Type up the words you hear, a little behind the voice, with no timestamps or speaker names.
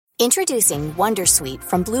Introducing Wondersuite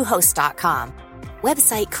from Bluehost.com.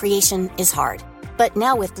 Website creation is hard, but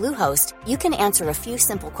now with Bluehost, you can answer a few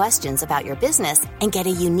simple questions about your business and get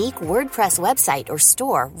a unique WordPress website or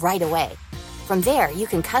store right away. From there, you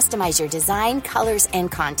can customize your design, colors,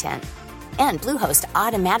 and content. And Bluehost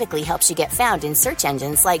automatically helps you get found in search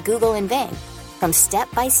engines like Google and Bing. From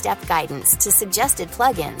step-by-step guidance to suggested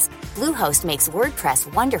plugins, Bluehost makes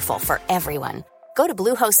WordPress wonderful for everyone. Go to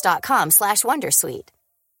bluehost.com/wondersuite.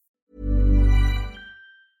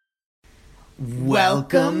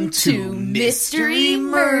 Welcome to Mystery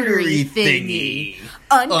Murdery Thingy.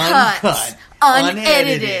 Uncut,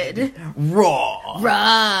 unedited, raw.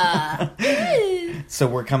 So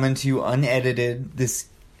we're coming to you unedited this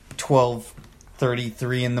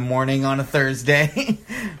 12:33 in the morning on a Thursday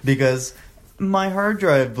because my hard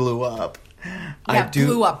drive blew up. Yeah,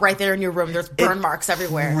 blew up right there in your room. There's burn marks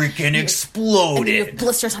everywhere. Freaking exploded. And you have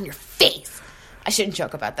blisters on your face. I shouldn't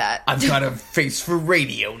joke about that. I've got a face for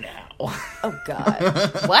radio now. Oh, God.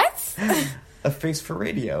 What? A face for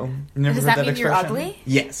radio. Never Does heard that mean expression? you're ugly?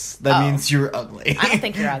 Yes, that means you're ugly. I don't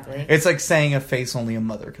think you're ugly. It's like saying a face only a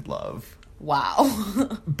mother could love.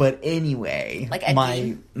 Wow. But anyway, like Ed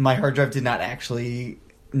Gein? my hard drive did not actually,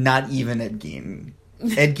 not even Ed Gein.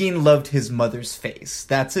 Ed Gein loved his mother's face.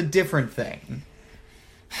 That's a different thing.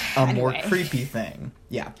 More creepy thing.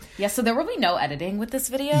 Yeah. Yeah, so there will be no editing with this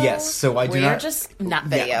video. Yes, so I do not... We're just not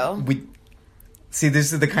video. Yeah, see,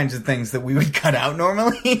 these are the kinds of things that we would cut out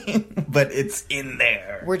normally, but it's in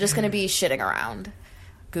there. We're just going to be shitting around.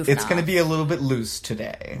 Goofing It's off. going to be a little bit loose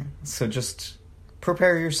today, so just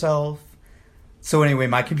prepare yourself. So anyway,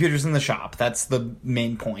 my computer's in the shop. That's the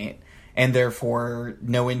main point. And therefore,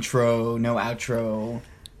 no intro, no outro,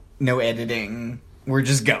 no editing. We're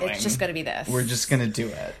just going. It's just going to be this. We're just going to do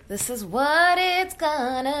it. This is what it's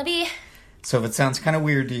going to be. So if it sounds kind of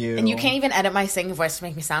weird to you... And you can't even edit my singing voice to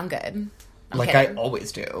make me sound good. Like kidding. I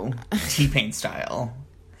always do. T-Pain style.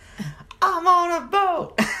 I'm on a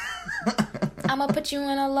boat! I'm going to put you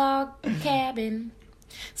in a log cabin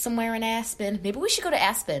somewhere in Aspen. Maybe we should go to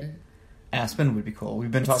Aspen. Aspen would be cool. We've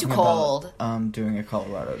been talking too cold. about doing a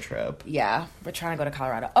Colorado trip. Yeah, we're trying to go to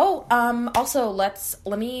Colorado. Oh, also let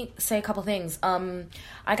me say a couple things.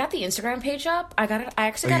 I got the Instagram page up. I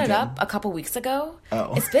actually got it up a couple weeks ago.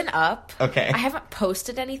 Oh. It's been up. Okay. I haven't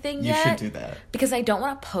posted anything yet. You should do that. Because I don't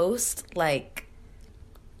want to post like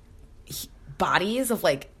bodies of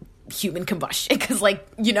like human combustion because like,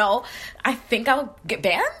 you know, I think I'll get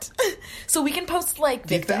banned. So we can post like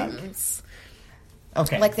victims.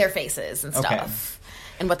 Okay. Like their faces and stuff.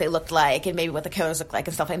 And what they looked like, and maybe what the killers looked like,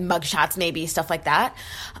 and stuff like mugshots, maybe stuff like that.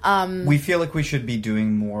 We feel like we should be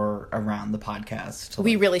doing more around the podcast.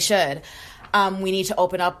 We really should. We need to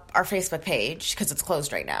open up our Facebook page because it's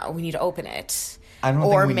closed right now. We need to open it, I don't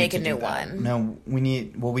or think we make need a to new do that. one. No,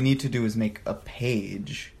 what we need to do is make a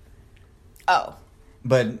page. Oh,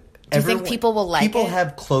 but do you think people will like it? People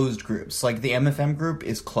have closed groups. Like the MFM group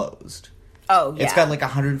is closed. Oh, yeah. It's got like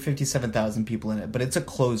 157,000 people in it, but it's a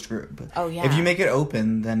closed group. Oh, yeah. If you make it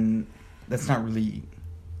open, then that's not really...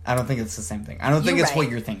 I don't think it's the same thing. I don't think it's what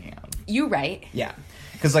you're thinking of. You're right. Yeah.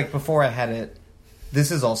 Because like before I had it...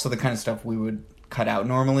 This is also the kind of stuff we would cut out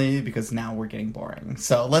normally because now we're getting boring.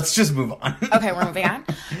 So let's just move on. Okay, we're moving on.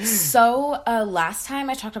 So last time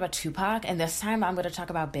I talked about Tupac, and this time I'm going to talk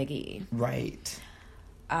about Biggie. Right.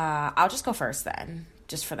 I'll just go first then.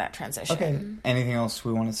 Just for that transition. Okay. Anything else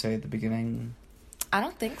we want to say at the beginning? I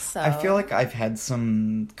don't think so. I feel like I've had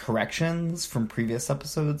some corrections from previous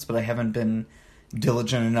episodes, but I haven't been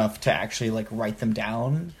diligent enough to actually like write them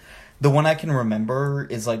down. The one I can remember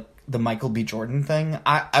is like the Michael B. Jordan thing.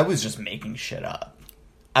 I was just making shit up.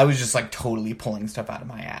 I was just like totally pulling stuff out of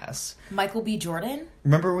my ass. Michael B. Jordan?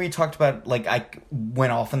 Remember we talked about, like, I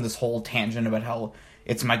went off on this whole tangent about how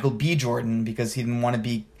it's Michael B. Jordan because he didn't want to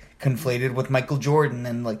be conflated with Michael Jordan,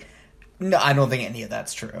 and like, no, I don't think any of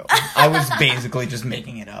that's true. I was basically just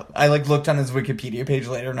making it up. I like looked on his Wikipedia page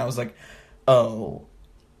later and I was like, oh,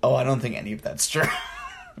 I don't think any of that's true.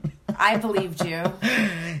 I believed you.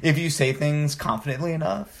 If you say things confidently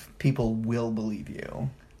enough, people will believe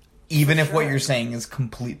you. Even if what you're saying is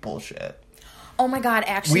complete bullshit. Oh my god,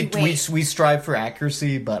 actually, wait. We strive for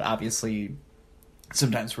accuracy, but obviously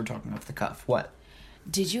sometimes we're talking off the cuff. What?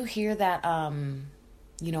 Did you hear that,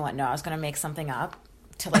 you know what, no, I was going to make something up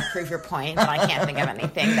to, like, prove your point, but I can't think of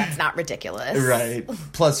anything that's not ridiculous. Right.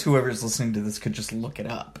 Plus, whoever's listening to this could just look it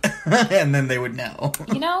up, and then they would know.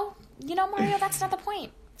 You know, Mario, that's not the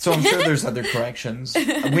point. So I'm sure there's other corrections.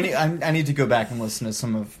 I need to go back and listen to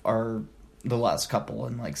some of the last couple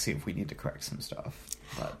and, like, see if we need to correct some stuff.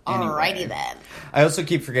 But anyway. Alrighty then. I also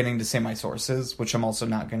keep forgetting to say my sources, which I'm also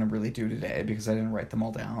not going to really do today because I didn't write them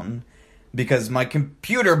all down. Because my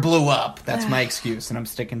computer blew up. That's my excuse, and I'm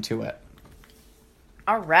sticking to it.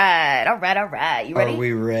 All right. You ready? Are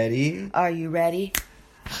we ready? Are you ready?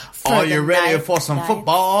 Are you ready for some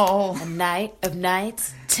football? A night of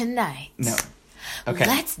nights tonight. No. Okay.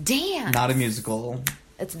 Let's dance. Not a musical.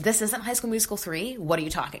 This isn't High School Musical 3. What are you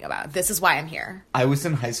talking about? This is why I'm here. I was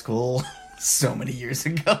in high school so many years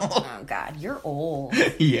ago. Oh, God. You're old.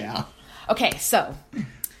 Yeah. Okay, so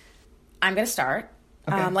I'm going to start.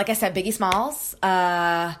 Okay. Like I said, Biggie Smalls.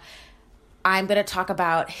 I'm going to talk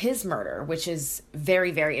about his murder, which is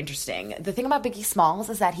very, very interesting. The thing about Biggie Smalls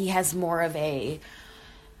is that he has more of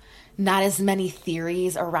not as many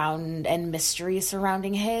theories around and mysteries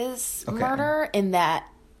surrounding his murder, in that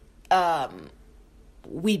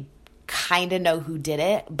we kind of know who did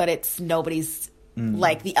it, but it's nobody's,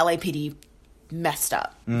 like the LAPD messed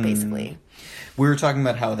up, basically. We were talking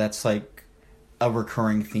about how that's like a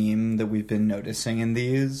recurring theme that we've been noticing in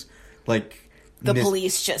these, like the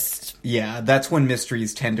police just... Yeah, that's when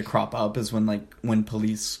mysteries tend to crop up, is when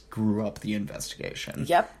police grew up the investigation.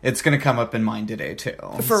 Yep. It's going to come up in mine today, too.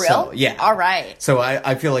 For real? So, yeah. All right. So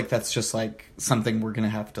I feel like that's just, like, something we're going to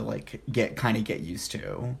have to, like, get used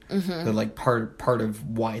to. Mm-hmm. The, like, part of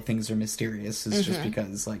why things are mysterious is just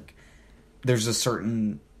because, like, there's a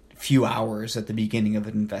certain few hours at the beginning of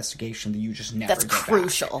an investigation that you just never get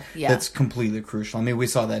crucial. Back. Yeah. That's completely crucial. I mean, we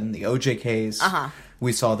saw that in the OJ case. Uh-huh.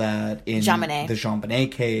 We saw that in the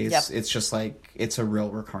JonBenet case. Yep. It's just like, it's a real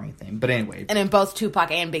recurring thing. But anyway. And in both Tupac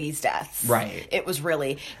and Biggie's deaths. Right. It was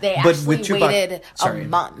really... They actually waited a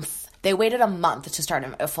month. They waited a month to start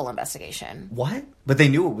a full investigation. What? But they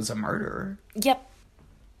knew it was a murder. Yep.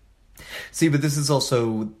 See, but this is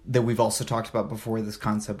also... that we've also talked about before, this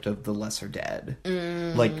concept of the lesser dead.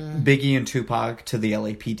 Like, Biggie and Tupac to the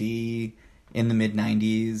LAPD in the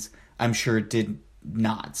mid-90s, I'm sure it did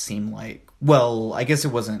not seem like... Well, I guess it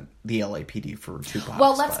wasn't the LAPD for Tupac.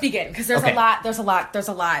 Well, let's begin, because there's a lot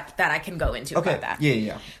that I can go into about that.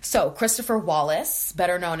 Yeah. So, Christopher Wallace,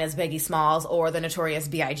 better known as Biggie Smalls or the notorious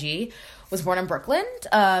B.I.G., was born in Brooklyn.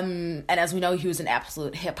 And as we know, he was an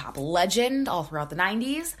absolute hip-hop legend all throughout the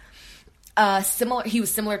 90s. He was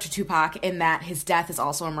similar to Tupac in that his death is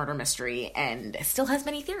also a murder mystery and still has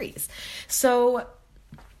many theories. So,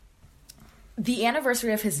 the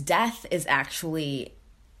anniversary of his death is actually...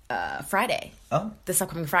 Friday. Oh. This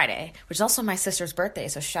upcoming Friday, which is also my sister's birthday,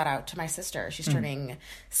 so shout out to my sister. She's turning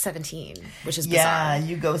 17, which is bizarre. Yeah,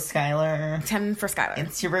 you go, Skylar. 10 for Skylar.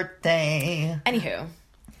 It's your birthday. Anywho,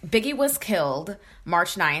 Biggie was killed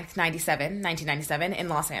March 9th, 1997 in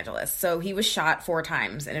Los Angeles. So he was shot 4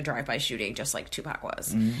 times in a drive-by shooting, just like Tupac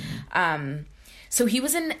was. So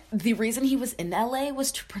the reason he was in LA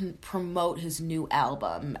was to promote his new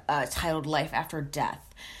album, titled Life After Death.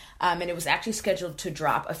 And it was actually scheduled to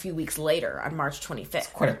drop a few weeks later on March 25th. It's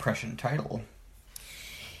quite a prescient title.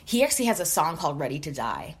 He actually has a song called Ready to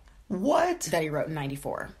Die. What? That he wrote in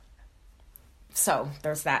 94. So,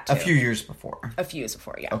 there's that too. A few years before,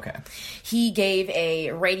 yeah. Okay. He gave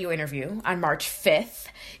a radio interview on March 5th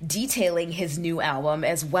detailing his new album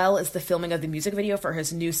as well as the filming of the music video for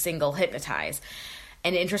his new single, Hypnotize.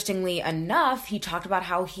 And interestingly enough, he talked about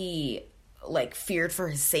how he... feared for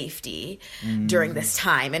his safety during this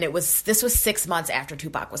time. And this was 6 months after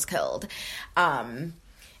Tupac was killed. And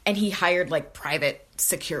he hired, private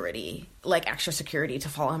security, extra security to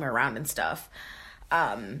follow him around and stuff.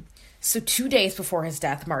 So 2 days before his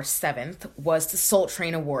death, March 7th, was the Soul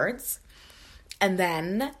Train Awards. And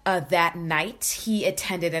then that night, he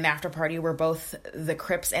attended an after party where both the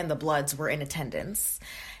Crips and the Bloods were in attendance.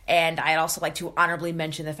 And I'd also like to honorably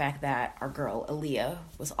mention the fact that our girl, Aaliyah,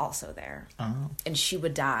 was also there. Oh. And she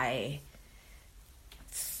would die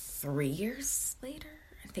 3 years later.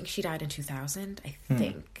 I think she died in 2000, I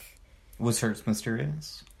think. Was hers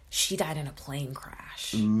mysterious? She died in a plane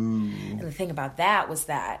crash. Ooh. And the thing about that was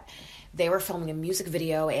that they were filming a music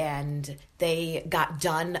video and they got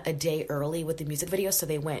done a day early with the music video. So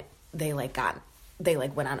they went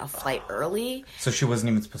on a flight early. So she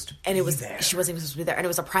wasn't even supposed to be there. She wasn't even supposed to be there. And it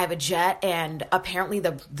was a private jet. And apparently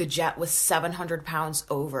the jet was 700 pounds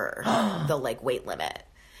over the weight limit.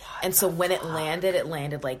 And so when it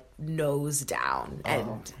landed nose down.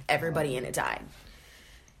 And everybody in it died.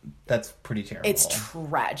 That's pretty terrible. It's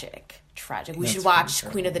tragic. We should watch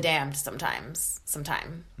Queen of the Damned sometime.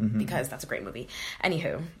 Because that's a great movie.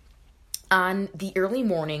 Anywho. On the early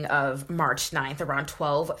morning of March 9th, around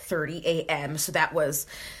 12:30 a.m., so that was,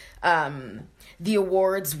 the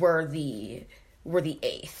awards were the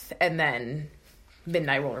 8th, and then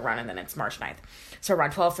midnight rolling around, and then it's March 9th. So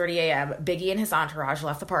around 12:30 a.m., Biggie and his entourage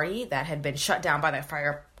left the party that had been shut down by the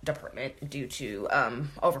fire department due to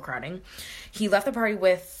overcrowding. He left the party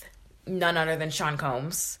with none other than Sean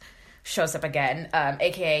Combs. Shows up again,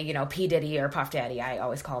 a.k.a., P. Diddy or Puff Daddy. I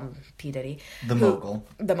always call him P. Diddy. The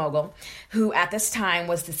mogul. Who at this time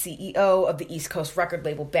was the CEO of the East Coast record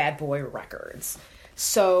label Bad Boy Records.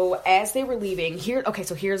 So as they were leaving, here's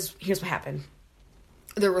what happened.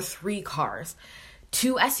 There were 3 cars.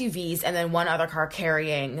 2 SUVs, and then 1 other car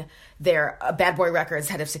carrying their Bad Boy Records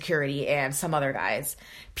head of security and some other guys.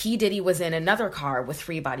 P. Diddy was in another car with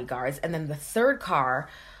 3 bodyguards, and then the third car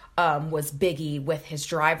was Biggie with his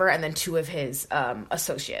driver and then 2 of his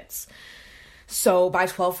associates. So by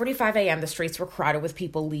 12:45 a.m., the streets were crowded with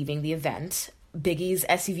people leaving the event. Biggie's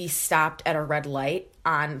SUV stopped at a red light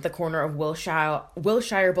on the corner of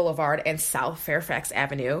Wilshire Boulevard and South Fairfax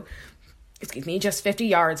Avenue. Just 50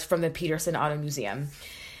 yards from the Peterson Auto Museum.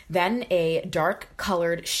 Then a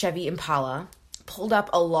dark-colored Chevy Impala pulled up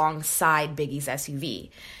alongside Biggie's SUV.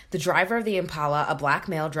 The driver of the Impala, a black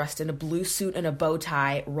male dressed in a blue suit and a bow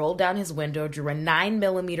tie, rolled down his window, drew a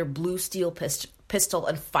 9mm blue steel pistol,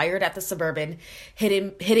 and fired at the Suburban,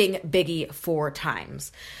 hitting Biggie 4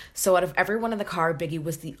 times. So out of everyone in the car, Biggie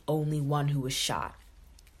was the only one who was shot.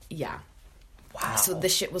 Yeah. Wow. So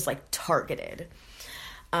this shit was, targeted.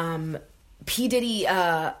 P. Diddy,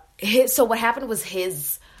 so what happened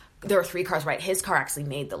was there were 3 cars, right? His car actually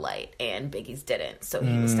made the light, and Biggie's didn't, so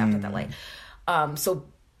he was stopped at that light. So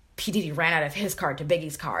P. Diddy ran out of his car to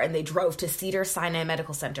Biggie's car, and they drove to Cedars-Sinai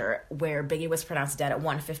Medical Center, where Biggie was pronounced dead at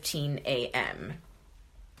 1:15 a.m.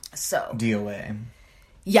 So DOA.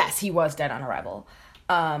 Yes, he was dead on arrival.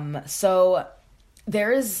 So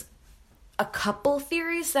there's a couple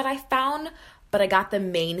theories that I found, but I got the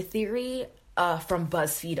main theory from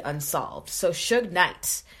BuzzFeed Unsolved. So Suge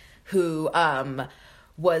Knight, who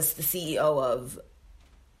was the CEO of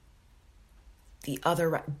the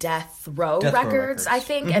other Death Row Records, I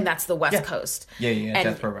think, and that's the West Coast. Yeah, and,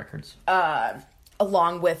 Death Row Records.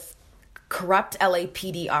 Along with corrupt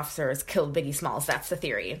LAPD officers killed Biggie Smalls. That's the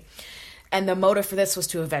theory. And the motive for this was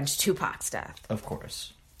to avenge Tupac's death. Of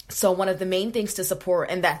course. So one of the main things to support,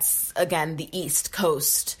 and that's, again, the East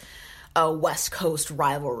Coast, West Coast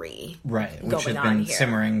rivalry. Right, which has been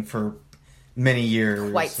simmering for many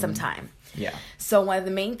years. Quite some time. Yeah. So one of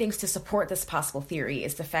the main things to support this possible theory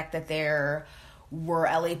is the fact that there were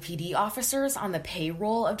LAPD officers on the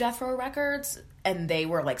payroll of Death Row Records, and they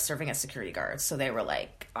were, serving as security guards. So they were,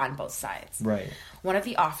 on both sides. Right. One of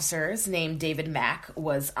the officers, named David Mack,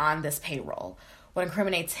 was on this payroll. What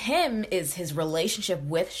incriminates him is his relationship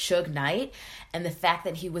with Suge Knight and the fact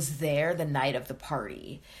that he was there the night of the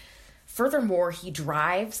party. Furthermore, he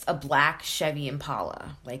drives a black Chevy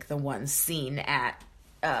Impala, like the one seen at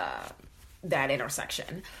that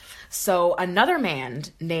intersection. So another man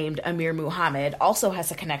named Amir Muhammad also has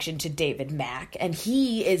a connection to David Mack, and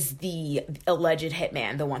he is the alleged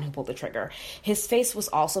hitman, the one who pulled the trigger. His face was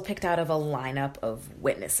also picked out of a lineup of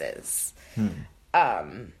witnesses. Out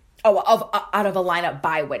of a lineup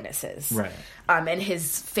by witnesses. Right. And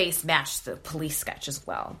his face matched the police sketch as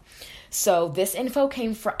well. So this info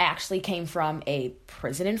came from a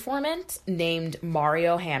prison informant named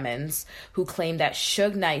Mario Hammonds, who claimed that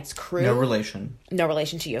Suge Knight's crew... No relation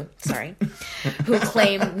to you, sorry. Who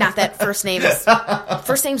claimed, not that first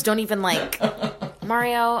names don't even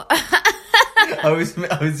Mario... I was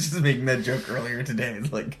just making that joke earlier today.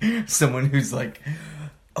 It's someone who's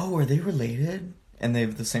oh, are they related? And they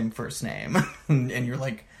have the same first name. And you're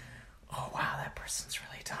oh, wow, that person's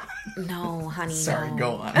really dumb. No, honey, Sorry, no.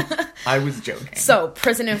 Go on. I was joking. So,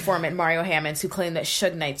 prison informant Mario Hammonds, who claimed that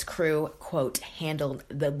Suge Knight's crew, quote, handled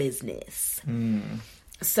the business.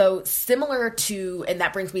 So, similar to, and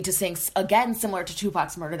that brings me to saying, again, similar to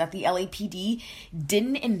Tupac's murder, that the LAPD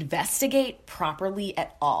didn't investigate properly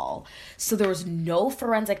at all. So, there was no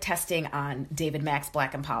forensic testing on David Mack's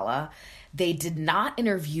Black Impala. They did not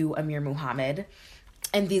interview Amir Muhammad.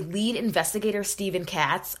 And the lead investigator, Stephen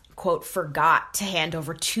Katz, quote, forgot to hand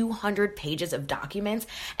over 200 pages of documents.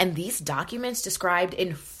 And these documents described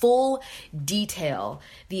in full detail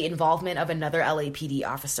the involvement of another LAPD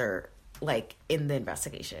officer, in the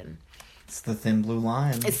investigation. It's the thin blue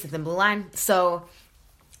line. So...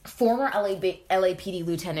 Former LAPD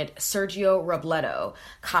Lieutenant Sergio Robledo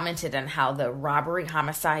commented on how the Robbery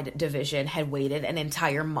Homicide Division had waited an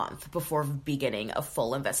entire month before beginning a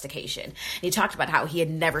full investigation. And he talked about how he had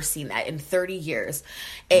never seen that in 30 years.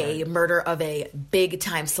 A murder of a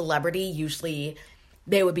big-time celebrity, usually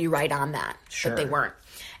they would be right on that, sure. But they weren't.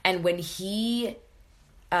 And when he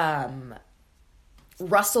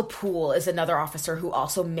Russell Poole is another officer who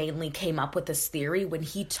also mainly came up with this theory. When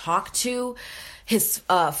he talked to his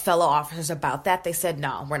fellow officers about that, they said,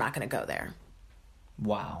 no, we're not going to go there.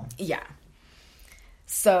 Wow. Yeah.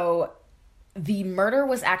 So the murder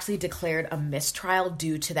was actually declared a mistrial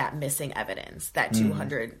due to that missing evidence, that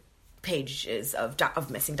 200 pages of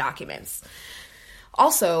missing documents.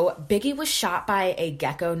 Also, Biggie was shot by a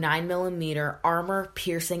Gecko 9mm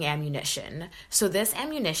armor-piercing ammunition. So this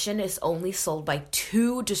ammunition is only sold by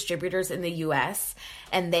 2 distributors in the U.S.,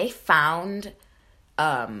 and they found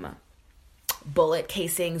bullet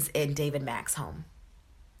casings in David Mack's home.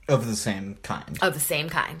 Of the same kind. Of the same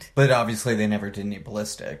kind. But obviously they never did any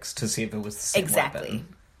ballistics to see if it was the same weapon.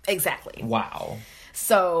 Exactly. Wow.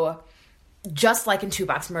 So, just like in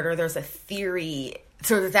Tupac's murder, there's a theory...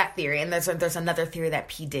 So there's that theory, and there's another theory that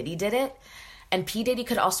P. Diddy did it. And P. Diddy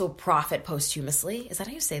could also profit posthumously. Is that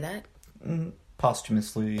how you say that?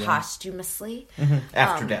 Posthumously. Yeah. Posthumously. Mm-hmm.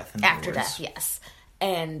 After death. After death, yes.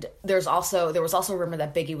 And there was also a rumor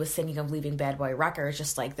that Biggie was thinking of leaving Bad Boy Records,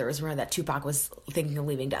 just like there was a rumor that Tupac was thinking of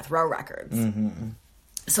leaving Death Row Records. Mm-hmm.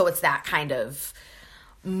 So it's that kind of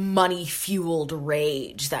money-fueled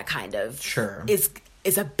rage that kind of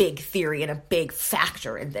is a big theory and a big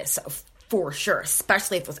factor in this. So for sure,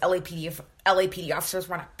 especially if those LAPD officers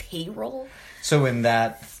were on a payroll. So in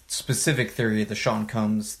that specific theory, the Sean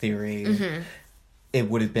Combs theory, it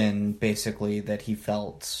would have been basically that he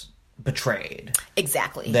felt betrayed.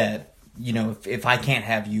 Exactly. That, you know, if I can't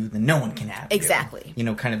have you, then no one can have you. Exactly. You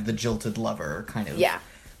know, kind of the jilted lover kind of. Yeah.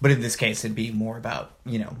 But in this case, it'd be more about,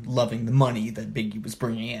 you know, loving the money that Biggie was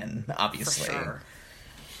bringing in, obviously. For sure.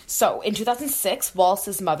 So, in 2006,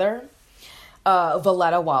 Wallace's mother,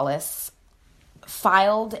 Valletta Wallace,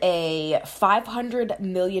 filed a $500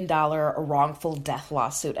 million wrongful death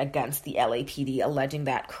lawsuit against the LAPD, alleging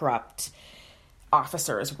that corrupt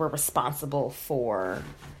officers were responsible for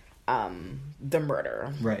the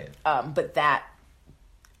murder. Right. But that,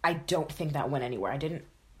 I don't think that went anywhere. I didn't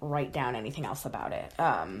write down anything else about it.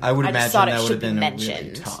 I would imagine that would have been a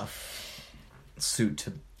really tough suit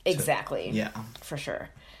to... Exactly. Yeah. For sure.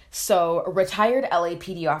 So, retired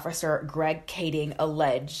LAPD officer Greg Kading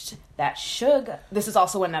alleged that Suge... This is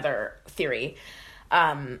also another theory.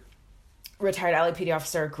 Retired LAPD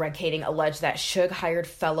officer Greg Kading alleged that Suge hired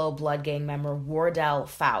fellow Blood Gang member Wardell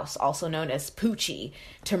Faust, also known as Poochie,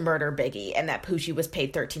 to murder Biggie, and that Poochie was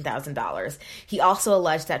paid $13,000. He also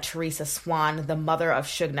alleged that Teresa Swan, the mother of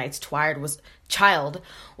Suge Knight's child,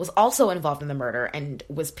 was also involved in the murder and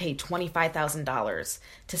was paid $25,000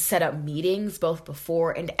 to set up meetings both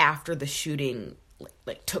before and after the shooting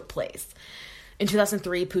took place. In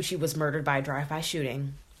 2003, Poochie was murdered by a drive-by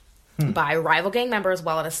shooting by rival gang members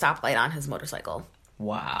while at a stoplight on his motorcycle.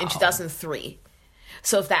 Wow. In 2003.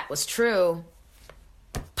 So if that was true,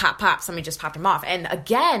 somebody just popped him off. And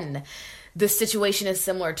again, the situation is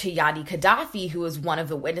similar to Yadi Gaddafi, who was one of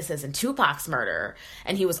the witnesses in Tupac's murder.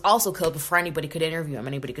 And he was also killed before anybody could interview him,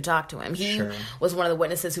 anybody could talk to him. He was one of the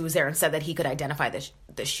witnesses who was there and said that he could identify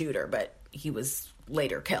the shooter, but he was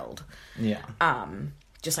later killed. Yeah.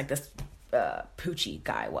 Just like this Poochie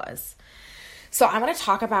guy was. So I'm going to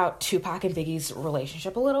talk about Tupac and Biggie's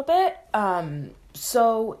relationship a little bit.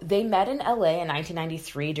 So they met in LA in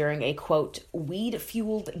 1993 during a, quote,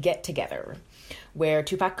 weed-fueled get-together where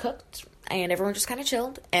Tupac cooked and everyone just kind of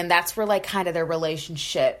chilled. And that's where, kind of their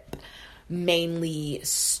relationship mainly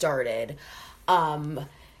started. A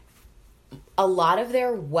lot of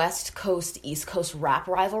their West Coast, East Coast rap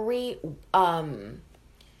rivalry,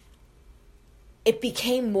 it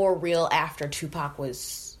became more real after Tupac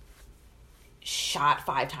was shot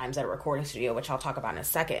 5 times at a recording studio, which I'll talk about in a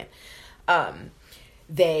second.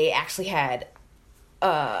 They actually had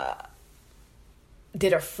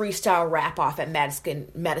did a freestyle rap off at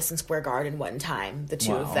Madison Square Garden one time, the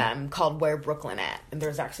two of them, called Where Brooklyn At, and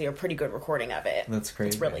there's actually a pretty good recording of it. That's crazy.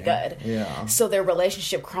 It's really good. Yeah. So their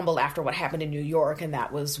relationship crumbled after what happened in New York, and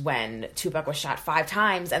that was when Tupac was shot 5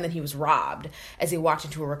 times and then he was robbed as he walked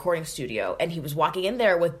into a recording studio, and he was walking in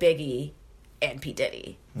there with Biggie and P.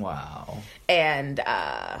 Diddy. Wow. And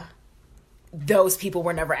those people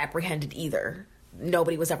were never apprehended either.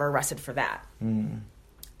 Nobody was ever arrested for that.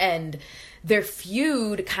 And their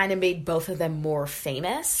feud kind of made both of them more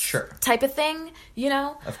famous. Sure. Type of thing, you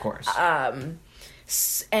know? Of course. And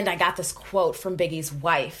I got this quote from Biggie's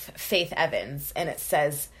wife, Faith Evans, and it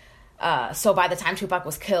says... so by the time Tupac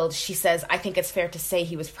was killed, she says, I think it's fair to say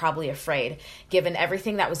he was probably afraid, given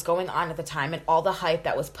everything that was going on at the time and all the hype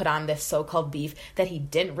that was put on this so-called beef that he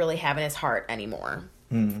didn't really have in his heart anymore.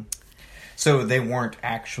 So they weren't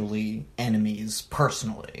actually enemies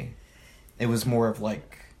personally. It was more of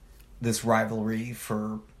this rivalry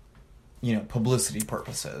for publicity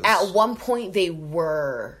purposes. At one point, they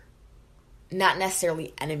were not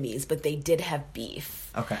necessarily enemies, but they did have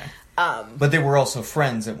beef. Okay. But they were also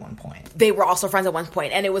friends at one point. They were also friends at one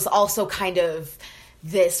point, and it was also kind of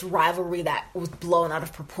this rivalry that was blown out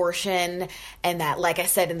of proportion, and that, like I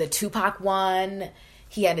said, in the Tupac one,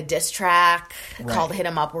 he had a diss track called Hit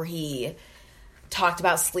 'Em Up where he talked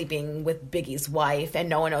about sleeping with Biggie's wife, and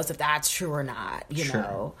no one knows if that's true or not, you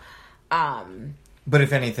know. But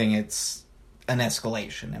if anything, it's an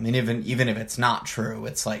escalation. I mean, even if it's not true,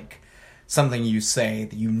 it's like something you say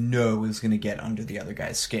that is going to get under the other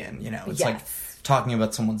guy's skin, It's like talking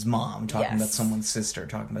about someone's mom, talking about someone's sister,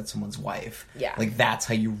 talking about someone's wife. Yeah. Like, that's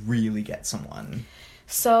how you really get someone.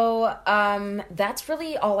 So, that's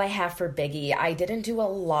really all I have for Biggie. I didn't do a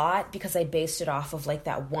lot because I based it off of, like,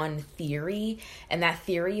 that one theory, and that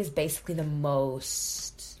theory is basically the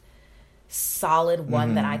most solid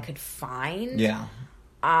one that I could find. Yeah.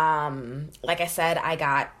 Like I said, I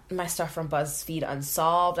got my stuff from BuzzFeed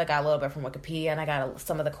Unsolved, I got a little bit from Wikipedia, and I got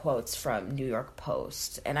some of the quotes from New York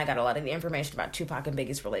Post, and I got a lot of the information about Tupac and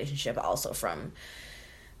Biggie's relationship also from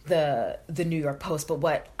the New York Post. But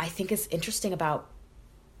what I think is interesting about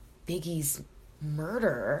Biggie's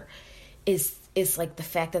murder is like the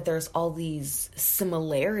fact that there's all these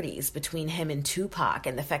similarities between him and Tupac,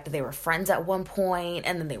 and the fact that they were friends at one point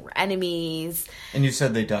and then they were enemies. And you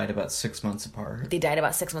said they died about 6 months apart. They died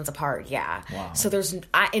about 6 months apart, yeah. Wow. So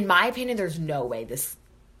in my opinion, there's no way that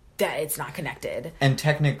it's not connected. And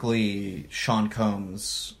technically, Sean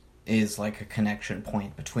Combs is like a connection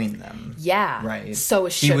point between them. Yeah. Right? So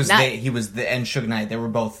is Suge Knight. And Suge Knight, they were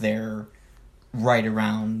both there right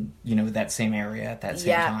around, that same area at that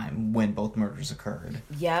same time when both murders occurred.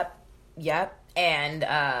 Yep. And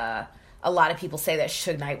a lot of people say that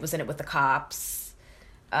Suge Knight was in it with the cops.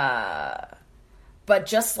 But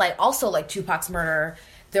just like Tupac's murder,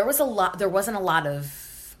 there wasn't a lot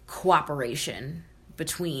of cooperation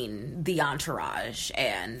between the entourage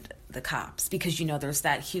and the cops, because there's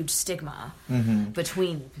that huge stigma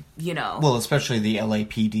between, Well, especially the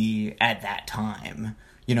LAPD at that time.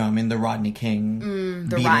 The Rodney King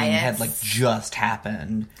the beating riots had just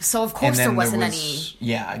happened. So of course there wasn't any.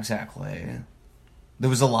 Yeah, exactly. There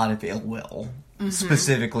was a lot of ill will,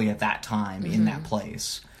 specifically at that time in that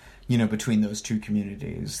place. Between those two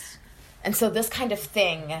communities. And so this kind of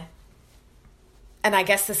thing, and I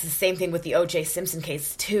guess this is the same thing with the O.J. Simpson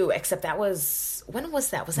case too, except that was. When was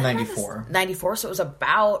that? Was that 94? 94. So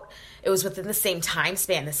it was within the same time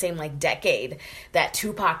span, the same decade that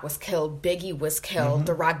Tupac was killed, Biggie was killed,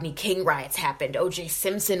 the Rodney King riots happened, O.J.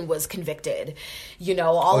 Simpson was convicted.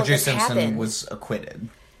 All of this happened. O.J. Simpson was acquitted.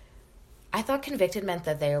 I thought convicted meant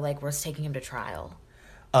that they was taking him to trial.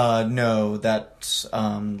 No, that's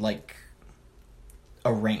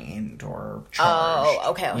arraigned or charged. Oh,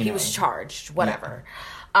 okay. He was charged. Whatever.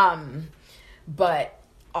 Yeah. But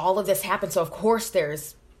all of this happened, so of course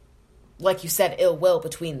there's, like you said, ill will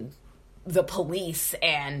between the police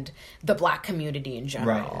and the black community in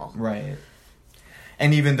general. Right.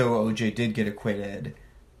 And even though OJ did get acquitted,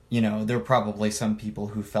 there are probably some people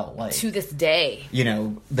who felt like, to this day,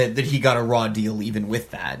 that he got a raw deal even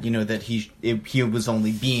with that, that he was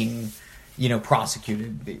only being,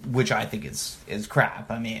 prosecuted, which I think is crap.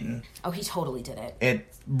 I mean... Oh, he totally did it. It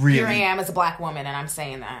really... Here I am as a black woman, and I'm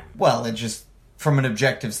saying that. Well, it just... From an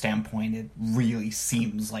objective standpoint, it really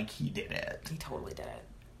seems like he did it. He totally did it.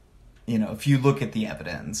 If you look at the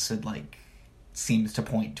evidence, it, seems to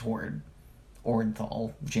point toward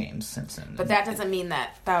Orenthal, James Simpson. But that doesn't mean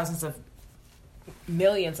that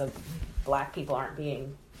millions of black people aren't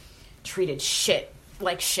being treated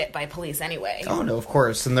like shit by police anyway. Oh, no, of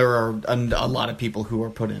course. And there are a lot of people who are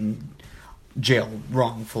put in jail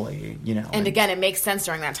wrongfully, And again, it makes sense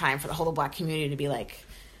during that time for the whole black community to be like,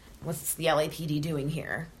 what's the LAPD doing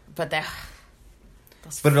here? But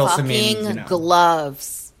it also means,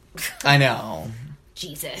 gloves. I know.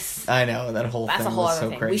 Jesus. I know, that whole thing. That's a whole other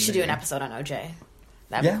thing. Crazy. We should do an episode on OJ.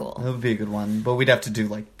 That'd be cool. That would be a good one. But we'd have to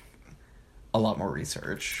do a lot more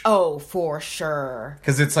research. Oh, for sure.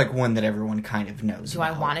 Because it's one that everyone kind of knows. Do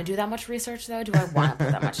I want to do that much research though? Do I want to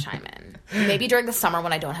put that much time in? Maybe during the summer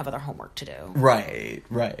when I don't have other homework to do. Right.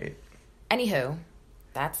 Anywho.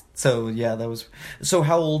 That was... So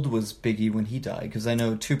how old was Biggie when he died? Because I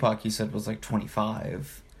know Tupac, you said, was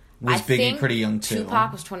 25. Was Biggie pretty young, too?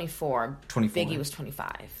 Tupac was 24. 24. Biggie was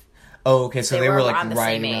 25. Oh, okay, so they were right around the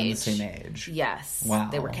same age. Yes. Wow.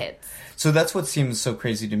 They were kids. So that's what seems so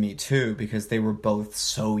crazy to me, too, because they were both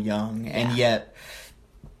so young, and yet...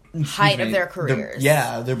 Height of their careers.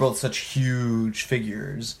 They're both such huge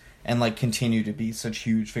figures, and, continue to be such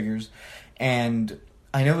huge figures. And...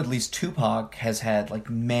 I know at least Tupac has had, like,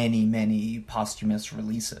 many, many posthumous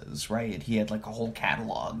releases, right? He had, like, a whole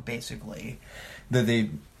catalog, basically, that they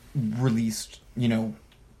released, you know,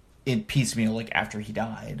 in piecemeal, like, after he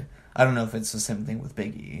died. I don't know if it's the same thing with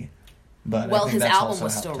Biggie, but well, I think his that's album also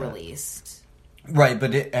was still helped it. released. Right,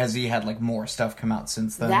 but has he had, like, more stuff come out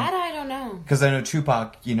since then? That I don't know. Because I know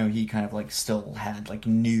Tupac, you know, he kind of, like, still had, like,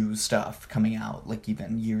 new stuff coming out, like,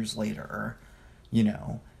 even years later, you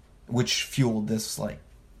know, which fueled this, like,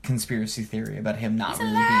 conspiracy theory about him not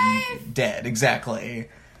really being dead. Exactly.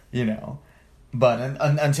 You know. But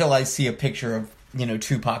until I see a picture of, you know,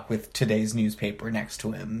 Tupac with today's newspaper next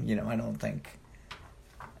to him, you know, I don't think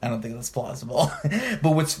that's plausible.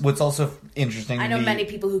 But what's also interesting to me... I know many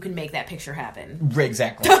people who can make that picture happen.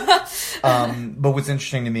 Exactly. But what's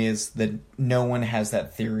interesting to me is that no one has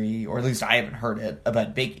that theory, or at least I haven't heard it,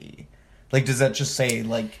 about Biggie. Like, does that just say,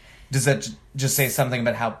 like... Does that just say something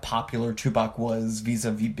about how popular Tupac was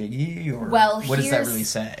vis-a-vis Biggie? Or what does that really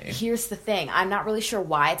say? Here's the thing. I'm not really sure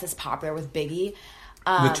why it's as popular with Biggie.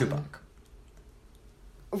 With Tupac.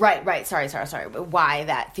 Right. Sorry. Why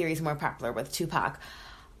that theory is more popular with Tupac.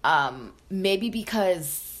 Maybe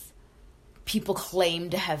because people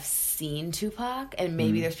claim to have seen Tupac, and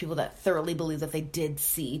maybe there's people that thoroughly believe that they did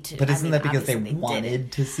see Tupac. But isn't that because they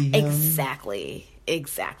wanted to see him?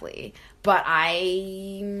 Exactly. But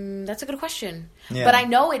that's a good question. Yeah. But I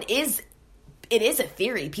know it is a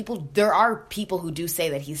theory. There are people who do say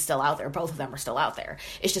that he's still out there. Both of them are still out there.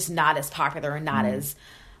 It's just not as popular and not as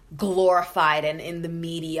glorified and in the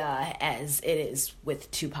media as it is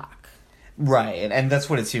with Tupac. Right, and that's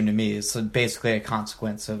what it seemed to me. It's basically a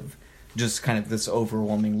consequence of just kind of this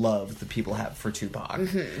overwhelming love that people have for Tupac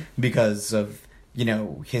because of, you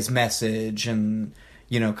know, his message and,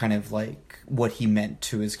 you know, kind of like what he meant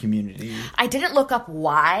to his community. I didn't look up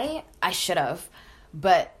why. I should have.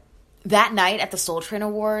 But that night at the Soul Train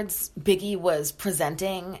Awards, Biggie was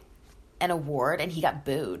presenting an award and he got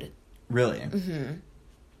booed. Really? Mm-hmm.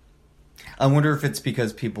 I wonder if it's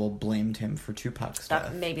because people blamed him for Tupac's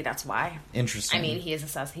death. Maybe that's why. Interesting. I mean, he was a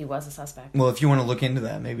suspect. Well, if you want to look into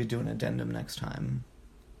that, maybe do an addendum next time.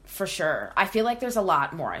 For sure. I feel like there's a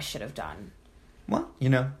lot more I should have done. Well, you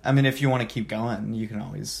know, I mean, if you want to keep going, you can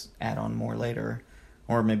always add on more later.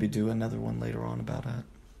 Or maybe do another one later on about it.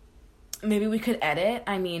 Maybe we could edit.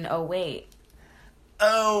 I mean, oh, wait.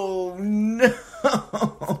 Oh, no.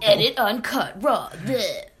 Edit, uncut, raw.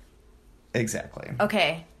 Bleh. Exactly.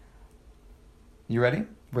 Okay. You ready?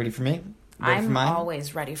 Ready for me? Ready I'm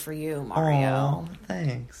always ready for you, Mario. Oh,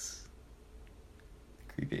 thanks.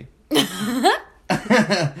 Creepy.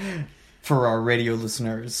 For our radio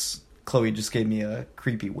listeners, Chloe just gave me a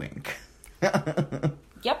creepy wink.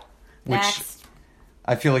 Yep. Which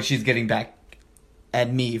I feel like she's getting back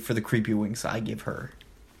at me for the creepy winks I give her,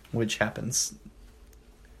 which happens.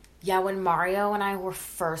 Yeah, when Mario and I were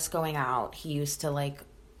first going out, he used to, like,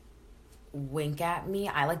 wink at me.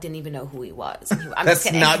 I, like, didn't even know who he was.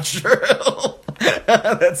 That's not true.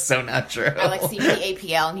 That's so not true. I, like, see the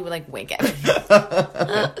APL, and he would, like, wink at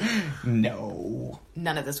me. No.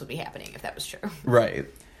 None of this would be happening if that was true. Right.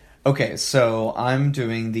 Okay, so I'm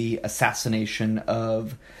doing the assassination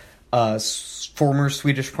of former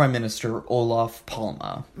Swedish Prime Minister Olof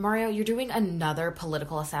Palme. Mario, you're doing another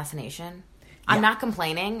political assassination? Yeah. I'm not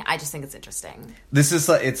complaining. I just think it's interesting. This is,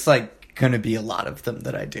 it's like going to be a lot of them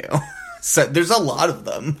that I do. So there's a lot of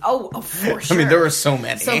them. Oh, for sure. I mean, there are so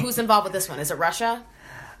many. So who's involved with this one? Is it Russia?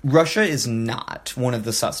 Russia is not one of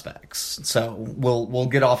the suspects. So we'll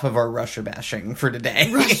get off of our Russia bashing for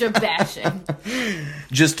today. Russia bashing.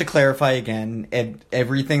 Just to clarify again,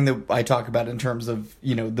 everything that I talk about in terms of,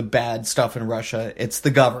 you know, the bad stuff in Russia, it's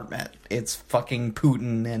the government. It's fucking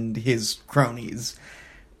Putin and his cronies.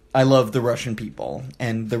 I love the Russian people,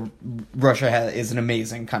 and Russia is an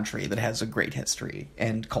amazing country that has a great history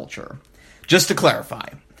and culture. Just to clarify.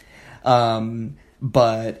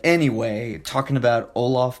 But anyway, talking about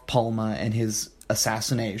Olof Palme and his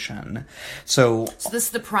assassination. So this is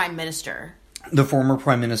the Prime Minister. The former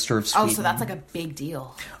Prime Minister of Sweden. Oh, so that's like a big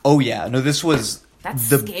deal. Oh, yeah. No, this was... That's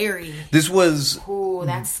scary. This was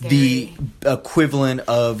that's scary. The equivalent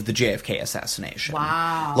of the JFK assassination.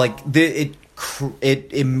 Wow. Like,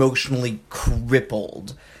 it emotionally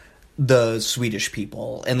crippled the Swedish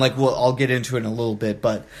people. And, like, I'll get into it in a little bit,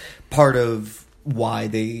 but part of why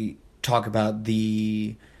they talk about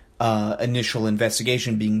the initial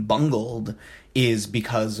investigation being bungled is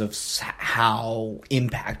because of how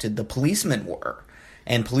impacted the policemen were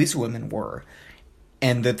and policewomen were.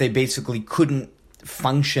 And that they basically couldn't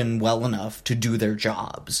function well enough to do their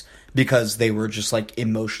jobs because they were just, like,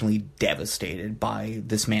 emotionally devastated by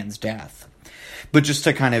this man's death. But just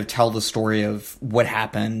to kind of tell the story of what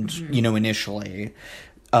happened, you know, initially,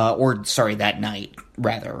 that night,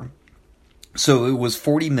 rather. So it was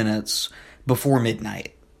 40 minutes before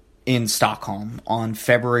midnight in Stockholm on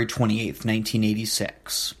February 28th,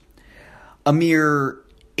 1986. A mere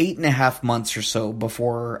 8.5 months or so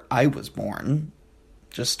before I was born,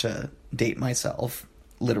 just to date myself,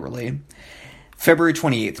 literally. February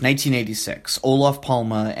 28th, 1986, Olof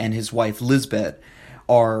Palme and his wife Lisbeth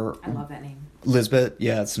are... I love that name. Lisbeth,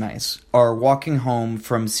 yeah, it's nice. Are walking home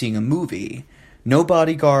from seeing a movie. No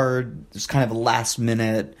bodyguard, just kind of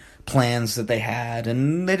last-minute plans that they had,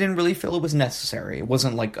 and they didn't really feel it was necessary. It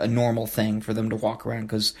wasn't like a normal thing for them to walk around,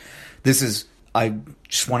 because this is, I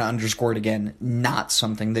just want to underscore it again, not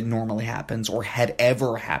something that normally happens or had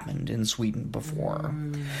ever happened in Sweden before.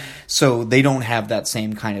 So they don't have that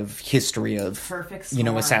same kind of history of, you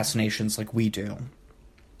know, assassinations like we do.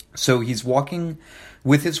 So he's walking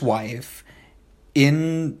with his wife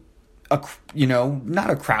in a, you know, not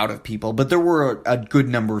a crowd of people, but there were a good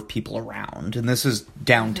number of people around. And this is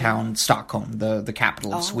downtown Stockholm, the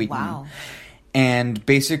capital of Sweden. Wow. And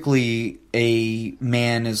basically a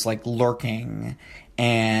man is, like, lurking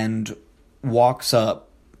and walks up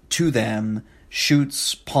to them,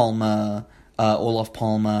 shoots Olof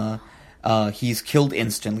Palme. He's killed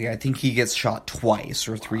instantly. I think he gets shot twice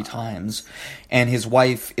or 3 times. And his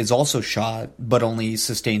wife is also shot, but only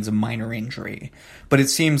sustains a minor injury. But it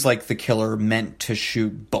seems like the killer meant to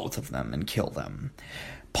shoot both of them and kill them.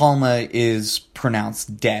 Palme is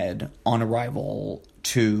pronounced dead on arrival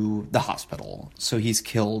to the hospital. So he's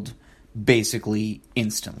killed basically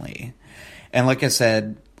instantly. And like I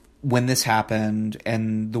said, when this happened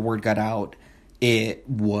and the word got out, it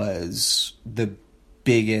was the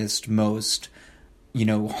biggest, most, you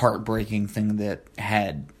know, heartbreaking thing that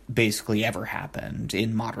had basically ever happened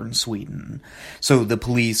in modern Sweden. So the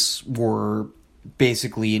police were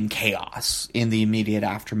basically in chaos in the immediate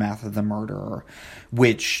aftermath of the murder,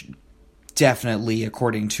 which definitely,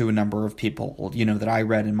 according to a number of people, you know, that I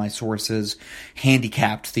read in my sources,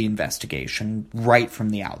 handicapped the investigation right from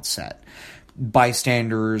the outset.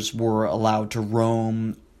 Bystanders were allowed to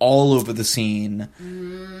roam all over the scene.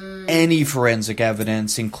 Any forensic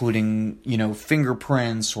evidence, including, you know,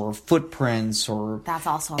 fingerprints or footprints or that's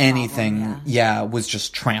also anything, problem, was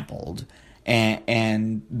just trampled.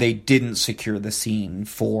 And they didn't secure the scene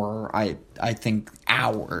for, I think,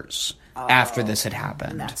 hours after this had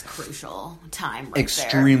happened. That's crucial time right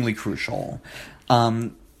Extremely crucial.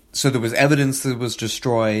 So there was evidence that was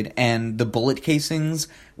destroyed, and the bullet casings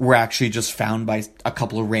were actually just found by a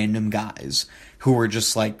couple of random guys who were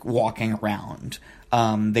just, like, walking around.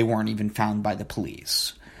 They weren't even found by the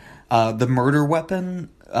police. The murder weapon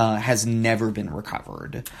has never been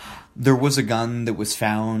recovered. There was a gun that was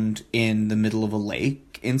found in the middle of a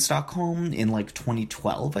lake in Stockholm in, like,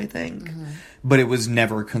 2012, I think. But it was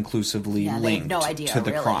never conclusively linked to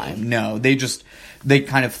the crime. No, they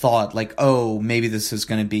kind of thought, like, oh, maybe this is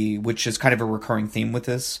going to be, which is kind of a recurring theme with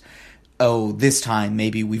this. Oh, this time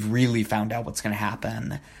maybe we've really found out what's going to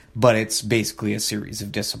happen. But it's basically a series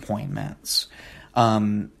of disappointments.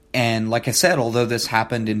 And like I said, although this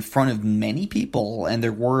happened in front of many people and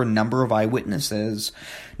there were a number of eyewitnesses,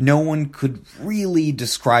 no one could really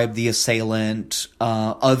describe the assailant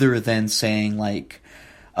other than saying, like,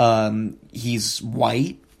 he's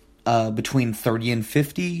white, between 30 and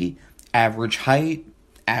 50, average height,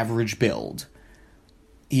 average build.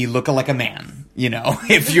 He looked like a man, you know,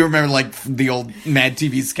 if you remember, like, the old Mad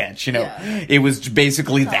TV sketch, you know, it was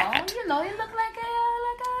basically that. You know, you look like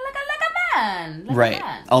a man. Right. A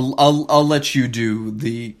man. I'll let you do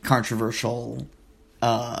the controversial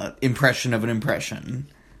impression of an impression.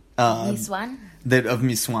 Miss Swan? Of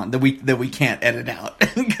Miss Swan that we can't edit out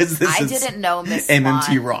because this I is didn't know Miss MMT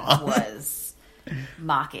Swan Raw was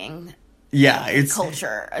mocking. It's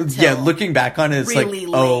culture. Until looking back on it, it's really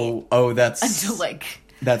like that's until like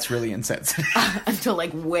that's really insensitive. Until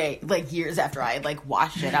like years after I like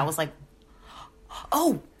watched it, I was like,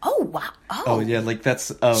 oh wow, oh yeah, like that's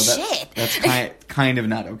shit. That's kind of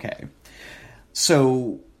not okay.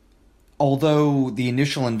 So, although the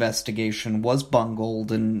initial investigation was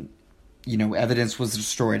bungled and, you know, evidence was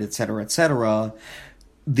destroyed, etc.,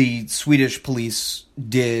 the Swedish police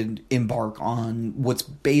did embark on what's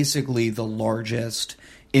basically the largest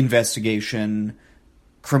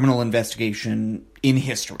criminal investigation in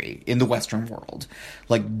history in the Western world.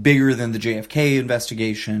 Like, bigger than the JFK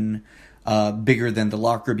investigation, bigger than the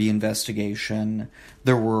Lockerbie investigation.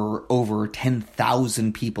 There were over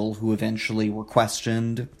 10,000 people who eventually were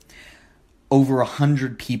questioned. over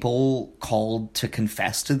 100 people called to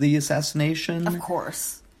confess to the assassination. Of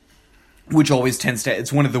course. Which always tends to...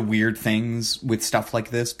 It's one of the weird things with stuff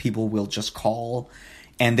like this. People will just call,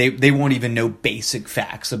 and they won't even know basic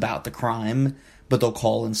facts about the crime, but they'll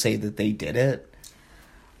call and say that they did it.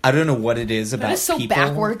 I don't know what it is about people. That is so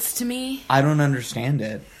backwards to me. I don't understand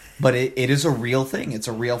it. But it is a real thing. It's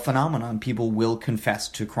a real phenomenon. People will confess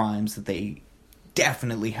to crimes that they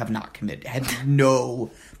definitely have not committed, had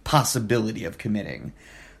no possibility of committing.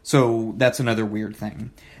 So that's another weird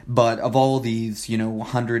thing. But of all these,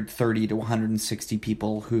 130 to 160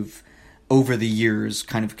 people who've, over the years,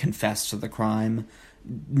 kind of confessed to the crime,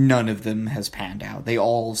 none of them has panned out. They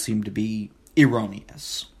all seem to be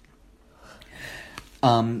erroneous.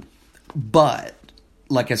 But,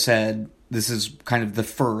 like I said, this is kind of the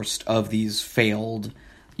first of these failed,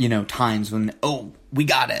 times when, oh, we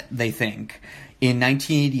got it, they think. In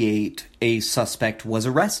 1988, a suspect was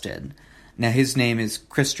arrested. Now, his name is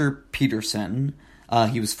Christer Peterson.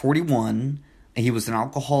 He was 41. He was an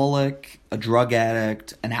alcoholic, a drug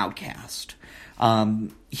addict, an outcast.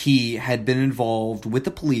 He had been involved with the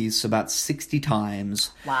police about 60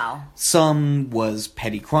 times. Wow. Some was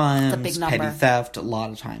petty crimes, petty theft, a lot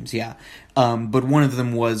of times, yeah. But one of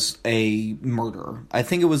them was a murder. I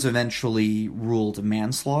think it was eventually ruled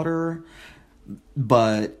manslaughter,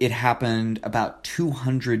 but it happened about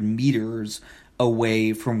 200 meters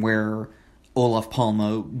away from where Olof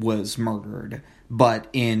Palme was murdered, but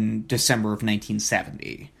in December of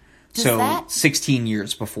 1970. So 16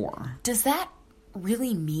 years before. Does that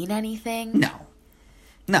really mean anything?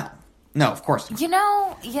 No, of course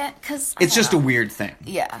not. Yeah, because... It's just a weird thing.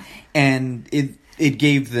 Yeah. And it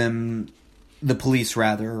gave them, the police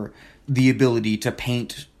rather, the ability to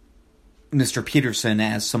paint Mr. Peterson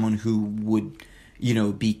as someone who would,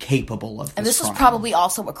 be capable of this And this crime. was probably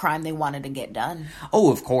also a crime they wanted to get done.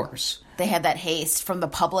 Oh, of course. They had that haste from the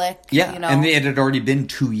public. Yeah, and it had already been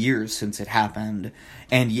 2 years since it happened.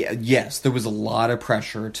 And yes, there was a lot of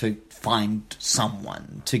pressure to find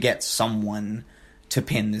someone, to get someone to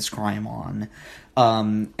pin this crime on.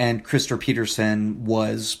 And Christer Peterson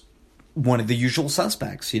was one of the usual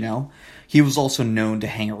suspects, He was also known to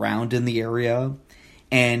hang around in the area,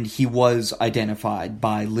 and he was identified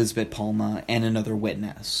by Lisbeth Palme and another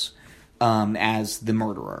witness as the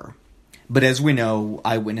murderer. But as we know,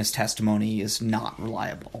 eyewitness testimony is not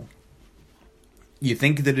reliable. You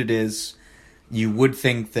think that it is. You would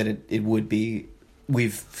think that it would be.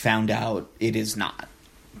 We've found out it is not.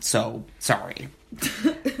 So, sorry.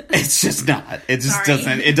 It's just not. It just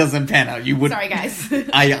doesn't pan out. You would. Sorry, guys.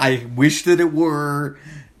 I wish that it were.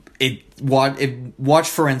 Watch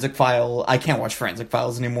Forensic File. I can't watch Forensic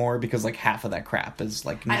Files anymore because half of that crap is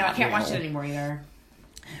not I know, I can't real. watch it anymore either.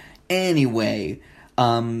 Anyway,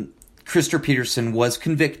 Christer Peterson was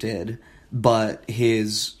convicted, but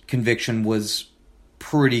his conviction was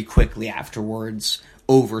pretty quickly afterwards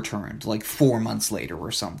overturned, 4 months later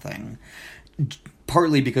or something.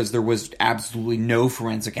 Partly because there was absolutely no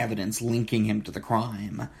forensic evidence linking him to the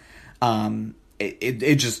crime.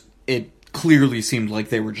 It clearly seemed like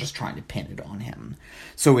they were just trying to pin it on him.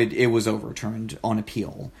 So it was overturned on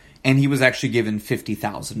appeal. And he was actually given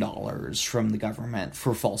 $50,000 from the government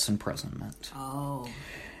for false imprisonment. Oh.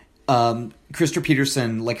 Christer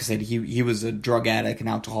Peterson, like I said, he was a drug addict, an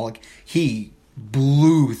alcoholic. He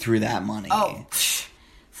blew through that money. Oh,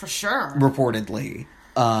 for sure. Reportedly,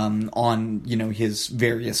 on, his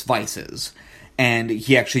various vices. And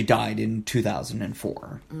he actually died in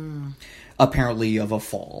 2004. Apparently of a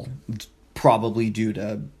fall. Probably due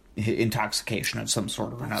to intoxication of some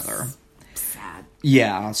sort or another. Sad.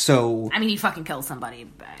 Yeah, so... I mean, he fucking killed somebody,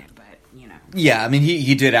 but Yeah, I mean,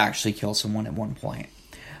 he did actually kill someone at one point.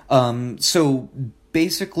 So,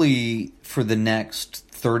 basically, for the next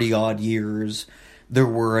 30-odd years, there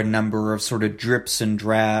were a number of sort of drips and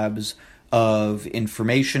drabs of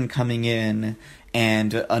information coming in,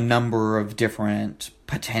 and a number of different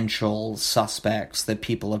potential suspects that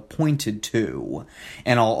people have pointed to.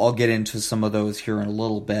 And I'll get into some of those here in a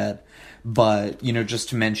little bit. But, just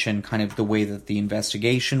to mention kind of the way that the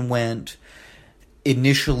investigation went.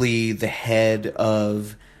 Initially, the head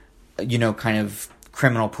of, kind of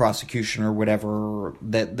criminal prosecution or whatever,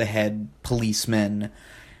 the head policeman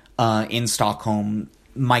in Stockholm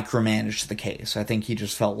micromanaged the case. I think he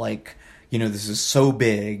just felt like, this is so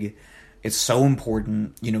big, it's so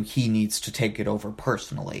important, he needs to take it over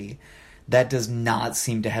personally. That does not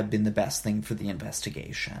seem to have been the best thing for the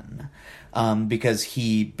investigation. Because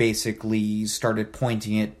he basically started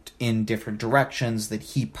pointing it in different directions that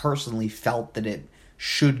he personally felt that it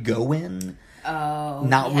should go in. Oh.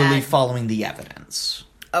 Not really following the evidence.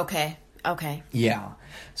 Okay. Okay. Yeah.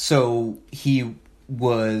 So he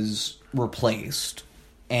was replaced,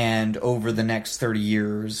 and over the next 30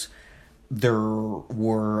 years, there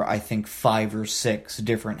were, I think, 5 or 6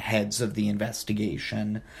 different heads of the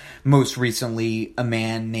investigation. Most recently, a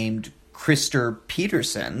man named Christer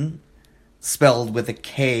Peterson, spelled with a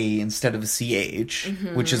K instead of a CH,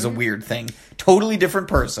 which is a weird thing. Totally different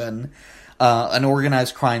person. An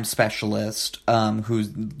organized crime specialist, who's,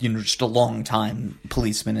 just a long-time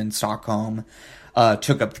policeman in Stockholm,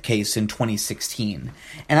 took up the case in 2016.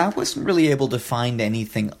 And I wasn't really able to find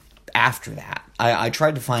anything after that. I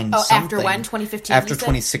tried to find something. After when? 2015? After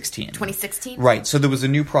 2016. 2016? Right. So there was a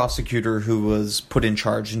new prosecutor who was put in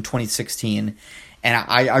charge in 2016, and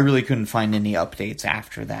I really couldn't find any updates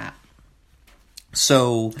after that.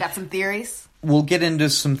 So... Got some theories? We'll get into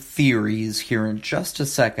some theories here in just a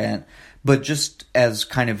second, but just as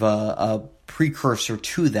kind of a precursor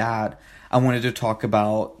to that, I wanted to talk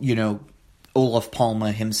about, Olof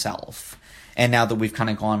Palme himself. And now that we've kind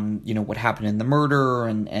of gone, what happened in the murder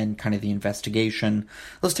and kind of the investigation,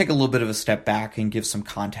 let's take a little bit of a step back and give some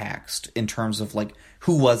context in terms of,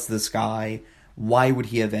 who was this guy? Why would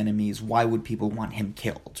he have enemies? Why would people want him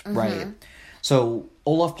killed, right? So,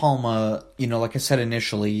 Olof Palme, like I said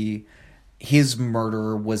initially, his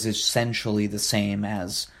murder was essentially the same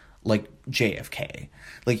as, JFK.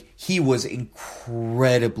 He was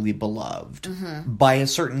incredibly beloved by a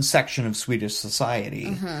certain section of Swedish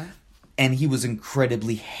society. And he was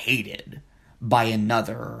incredibly hated by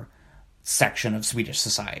another section of Swedish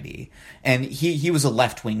society. And he was a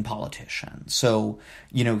left-wing politician. So,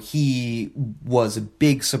 he was a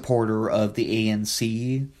big supporter of the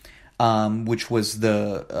ANC, which was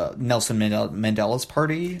the Nelson Mandela's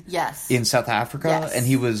party in South Africa. Yes. And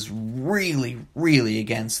he was really, really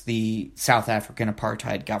against the South African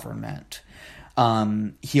apartheid government.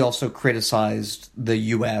 He also criticized the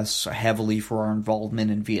U.S. heavily for our involvement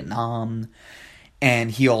in Vietnam. And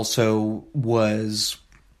he also was,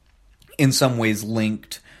 in some ways,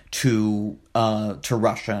 linked to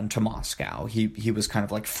Russia and to Moscow. He was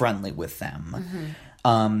kind of friendly with them.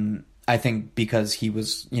 I think because he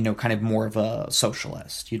was, kind of more of a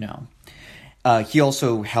socialist, He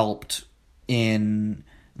also helped in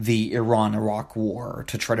the Iran-Iraq war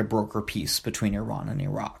to try to broker peace between Iran and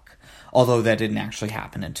Iraq, although that didn't actually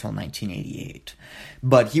happen until 1988.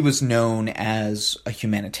 But he was known as a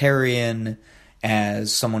humanitarian,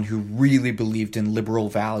 as someone who really believed in liberal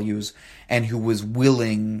values, and who was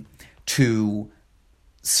willing to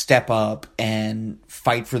step up and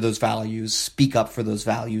fight for those values, speak up for those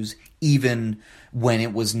values, even when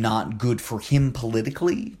it was not good for him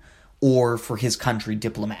politically or for his country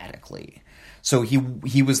diplomatically. So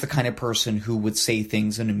he was the kind of person who would say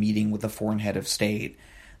things in a meeting with a foreign head of state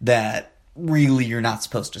that really you're not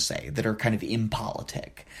supposed to say, that are kind of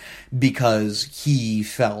impolitic, because he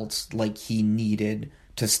felt like he needed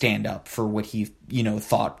to stand up for what he,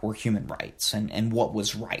 thought were human rights and what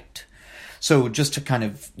was right. So just to kind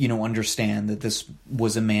of, understand that this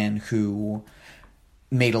was a man who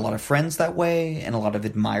made a lot of friends that way and a lot of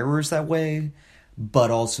admirers that way,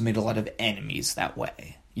 but also made a lot of enemies that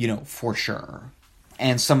way, for sure.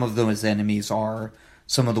 And some of those enemies are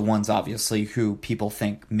some of the ones, obviously, who people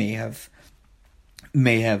think may have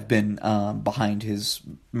been behind his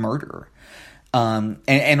murder.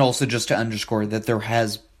 And also just to underscore that there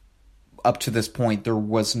has, up to this point, there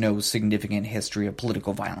was no significant history of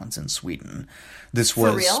political violence in Sweden. This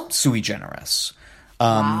was sui generis.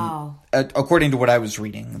 Wow. According to what I was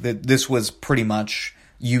reading, this was pretty much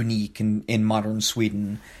unique in modern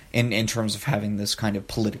Sweden in terms of having this kind of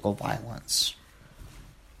political violence.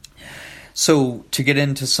 So, to get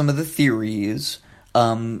into some of the theories,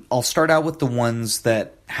 I'll start out with the ones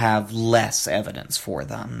that have less evidence for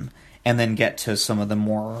them, and then get to some of the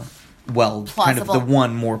more, plausible. Kind of the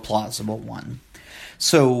one more plausible one.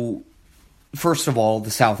 So, first of all,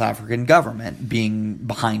 the South African government being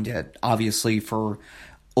behind it, obviously for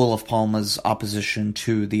Olof Palme's opposition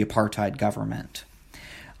to the apartheid government.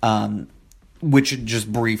 Which,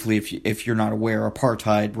 just briefly, if you're not aware,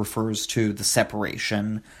 apartheid refers to the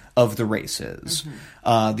separation of the races.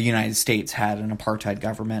 The United States had an apartheid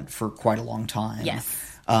government for quite a long time. Yes.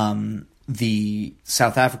 The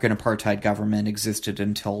South African apartheid government existed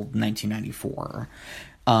until 1994.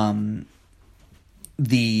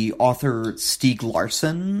 The author Stieg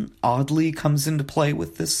Larsson oddly comes into play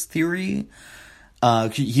with this theory.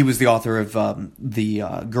 He was the author of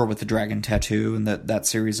the Girl with the Dragon Tattoo and that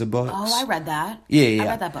series of books. Oh, I read that. Yeah. I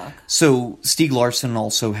read that book. So Stieg Larsson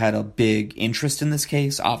also had a big interest in this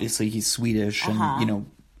case. Obviously, he's Swedish and,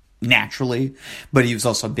 naturally. But he was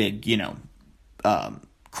also a big,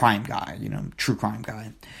 crime guy, true crime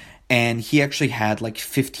guy. And he actually had like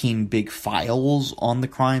 15 big files on the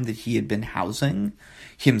crime that he had been housing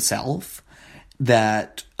himself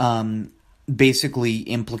that basically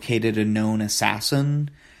implicated a known assassin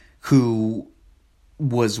who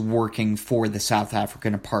was working for the South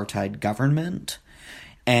African apartheid government.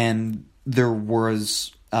 And there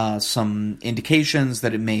was some indications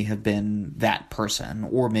that it may have been that person,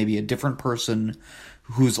 or maybe a different person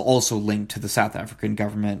who's also linked to the South African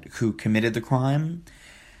government who committed the crime.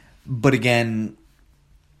 But again,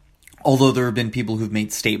 although there have been people who've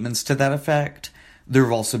made statements to that effect, there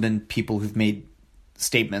have also been people who've made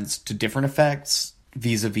statements to different effects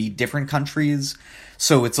vis-a-vis different countries.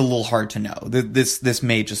 So it's a little hard to know. This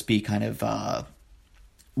may just be kind of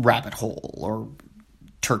rabbit hole or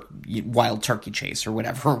wild turkey chase or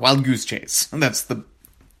whatever, wild goose chase. That's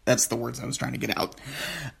the words I was trying to get out.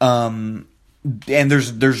 And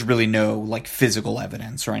there's really no like physical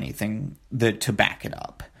evidence or anything to back it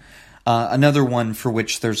up. Another one for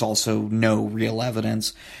which there's also no real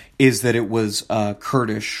evidence is that it was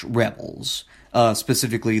Kurdish rebels,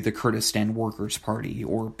 specifically the Kurdistan Workers' Party,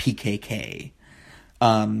 or PKK.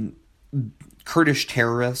 Kurdish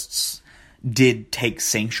terrorists did take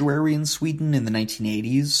sanctuary in Sweden in the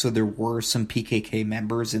 1980s, so there were some PKK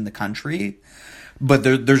members in the country, but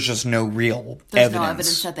there's just no real evidence. No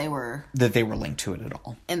evidence that they were linked to it at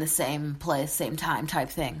all. In the same place, same time type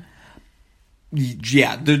thing.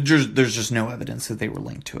 Yeah, there's just no evidence that they were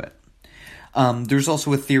linked to it. There's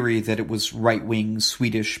also a theory that it was right-wing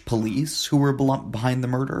Swedish police who were behind the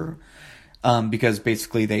murder, because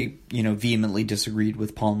basically they, vehemently disagreed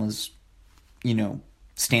with Palma's,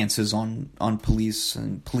 stances on police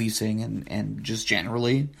and policing and just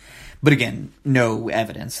generally. But again, no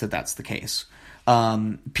evidence that that's the case.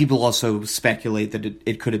 People also speculate that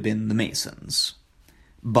it could have been the Masons.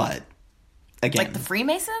 But, again... Like the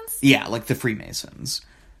Freemasons? Yeah, like the Freemasons.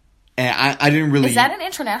 And I didn't really... Is that an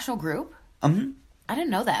international group? Mm-hmm. I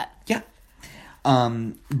didn't know that. Yeah.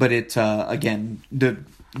 But it, again,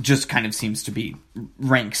 just kind of seems to be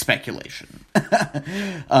rank speculation.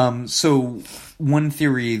 So one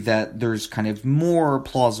theory that there's kind of more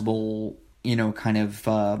plausible,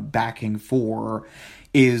 backing for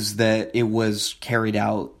is that it was carried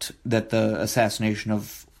out, that the assassination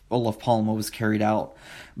of Olof Palme was carried out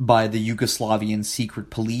by the Yugoslavian secret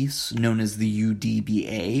police known as the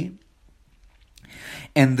UDBA.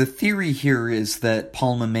 And the theory here is that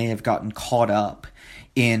Palme may have gotten caught up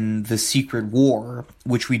in the secret war,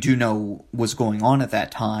 which we do know was going on at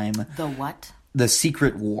that time. The what? The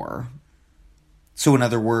secret war. So in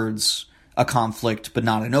other words, a conflict, but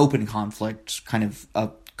not an open conflict, kind of a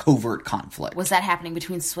covert conflict. Was that happening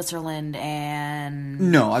between Switzerland and...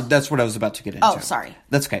 No, that's what I was about to get into. Oh, sorry.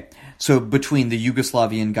 That's okay. So between the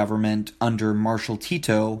Yugoslavian government under Marshal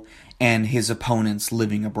Tito and his opponents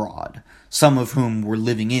living abroad, some of whom were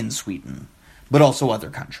living in Sweden, but also other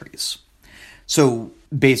countries. So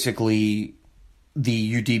basically,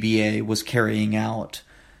 the UDBA was carrying out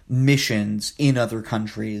missions in other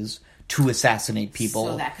countries to assassinate people.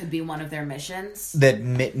 So that could be one of their missions? That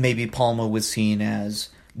maybe Palme was seen as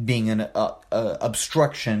being an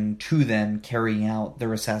obstruction to them carrying out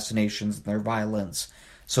their assassinations and their violence.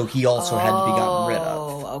 So he also had to be gotten rid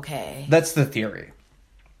of. Oh, okay. That's the theory.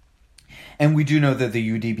 And we do know that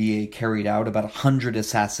the UDBA carried out about 100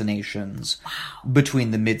 assassinations between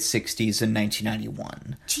the mid-60s and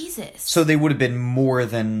 1991. Jesus. So they would have been more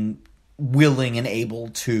than willing and able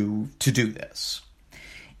to do this.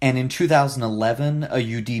 And in 2011, a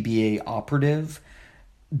UDBA operative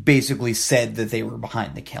basically said that they were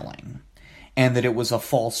behind the killing, and that it was a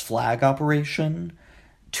false flag operation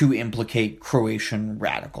to implicate Croatian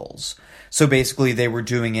radicals. So basically they were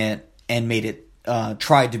doing it and made it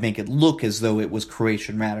tried to make it look as though it was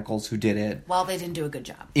Croatian radicals who did it. Well, they didn't do a good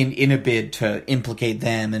job. In a bid to implicate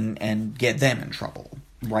them and get them in trouble,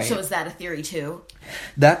 right? So is that a theory too?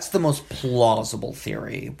 That's the most plausible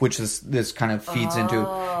theory, which this kind of feeds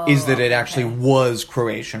into, is that it actually was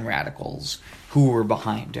Croatian radicals who were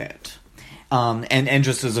behind it. And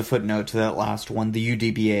just as a footnote to that last one, the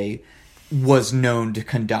UDBA was known to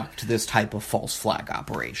conduct this type of false flag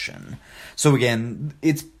operation. So again,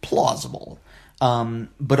 it's plausible.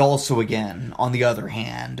 But also, again, on the other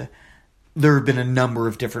hand, there have been a number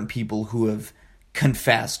of different people who have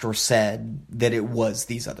confessed or said that it was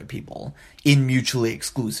these other people in mutually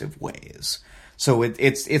exclusive ways. So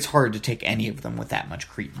it's hard to take any of them with that much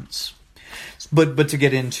credence. But to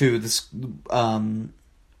get into this,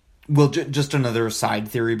 just another side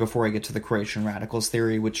theory before I get to the Croatian radicals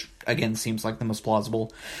theory, which again seems like the most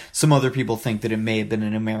plausible. Some other people think that it may have been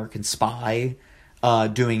an American spy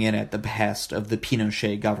doing it at the behest of the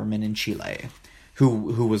Pinochet government in Chile,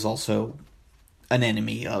 who was also an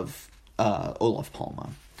enemy of Olof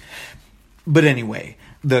Palme. But anyway,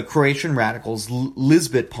 the Croatian radicals,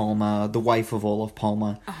 Lisbeth Palme, the wife of Olof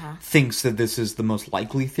Palme, thinks that this is the most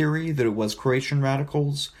likely theory, that it was Croatian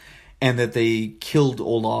radicals, and that they killed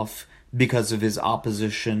Olof because of his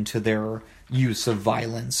opposition to their use of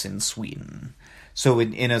violence in Sweden. So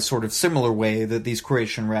in a sort of similar way that these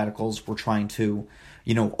Croatian radicals were trying to,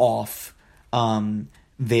 off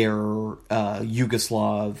their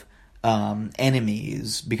Yugoslav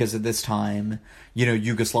enemies, because at this time,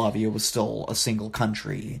 Yugoslavia was still a single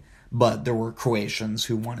country, but there were Croatians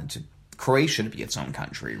who wanted Croatia to be its own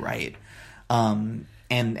country, right? And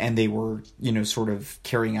they were, sort of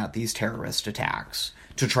carrying out these terrorist attacks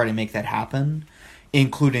to try to make that happen,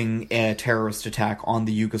 including a terrorist attack on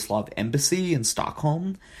the Yugoslav embassy in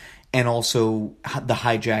Stockholm, and also the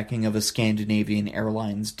hijacking of a Scandinavian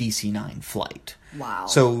Airlines DC-9 flight. Wow.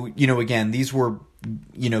 So, again, these were,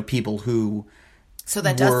 people who... So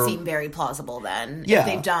that does seem very plausible then. Yeah. If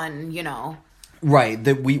they've done, Right,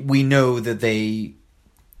 that we know that they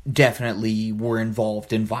definitely were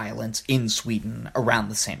involved in violence in Sweden around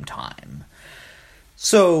the same time.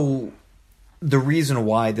 So the reason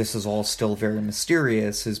why this is all still very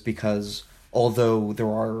mysterious is because although there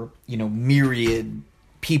are, myriad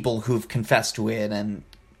people who've confessed to it and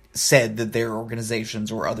said that their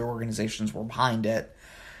organizations or other organizations were behind it,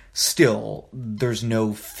 still, there's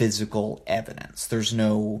no physical evidence. There's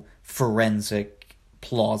no forensic,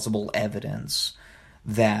 plausible evidence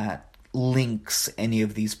that links any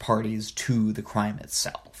of these parties to the crime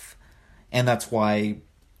itself. And that's why,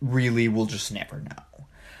 really, we'll just never know.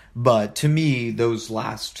 But to me, those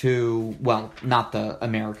last two, well, not the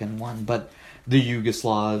American one, but the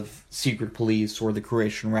Yugoslav secret police or the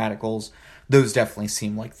Croatian radicals, those definitely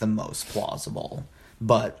seem like the most plausible.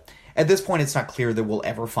 But at this point, it's not clear that we'll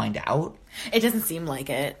ever find out. It doesn't seem like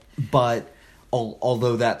it. But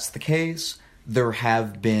although that's the case, there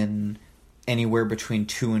have been anywhere between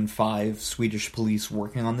 2 and 5 Swedish police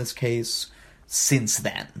working on this case since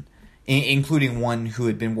then, including one who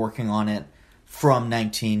had been working on it from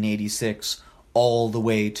 1986 all the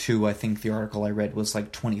way to, I think the article I read was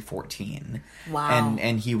like 2014. Wow.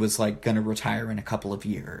 And he was like going to retire in a couple of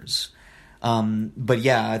years. But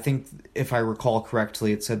yeah, I think if I recall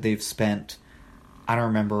correctly, it said they've spent, I don't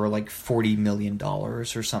remember, like $40 million or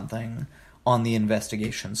something on the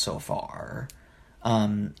investigation so far.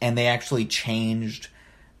 And they actually changed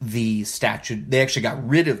the statute. They actually got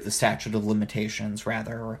rid of the statute of limitations,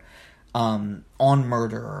 rather, on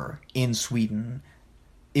murder in Sweden.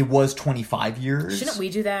 It was 25 years. Shouldn't we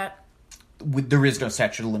do that? There is no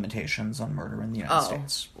statute of limitations on murder in the United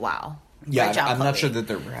States. Wow. Yeah, Great job, I'm not Chloe. sure that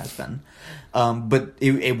there has been. But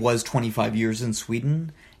it was 25 years in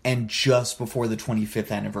Sweden, and just before the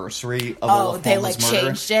 25th anniversary of Olof they, Palme's like,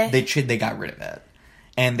 murder, changed it? they got rid of it.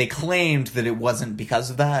 And they claimed that it wasn't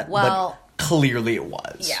because of that, Well, but clearly it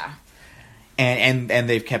was. Yeah. And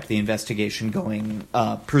they've kept the investigation going,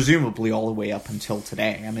 presumably all the way up until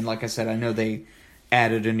today. I mean, like I said, I know they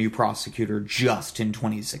added a new prosecutor just in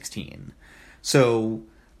 2016. So,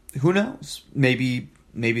 who knows? Maybe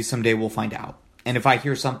someday we'll find out. And if I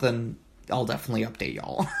hear something, I'll definitely update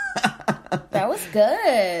y'all. That was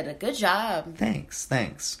good. Good job. Thanks.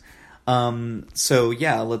 So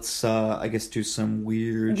yeah, let's I guess do some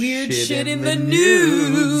weird shit in the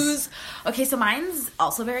news. Okay, so mine's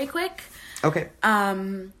also very quick. Okay.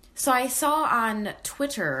 So I saw on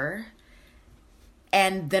Twitter,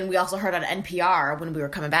 and then we also heard on NPR when we were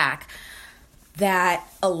coming back, that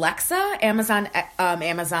Alexa,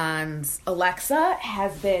 Amazon's Alexa,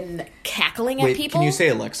 has been cackling at people. Can you say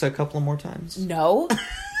Alexa a couple more times? No.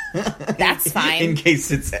 That's fine. In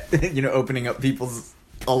case it's, opening up people's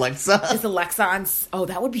Alexa. Is Alexa on... Oh,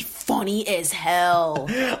 that would be funny as hell.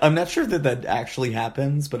 I'm not sure that actually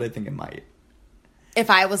happens, but I think it might. If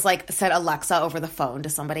I was, said Alexa over the phone to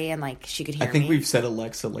somebody and, she could hear me. I think we've said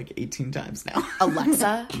Alexa, 18 times now.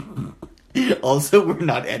 Alexa? Also, we're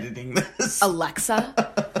not editing this.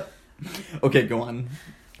 Alexa? Okay, go on.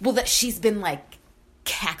 Well, that she's been,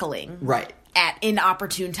 cackling. Right. At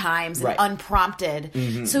inopportune times and right. Unprompted.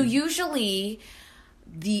 Mm-hmm. So usually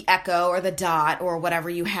the Echo or the Dot or whatever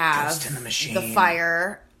you have, Ghost in the Machine, the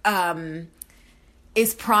Fire,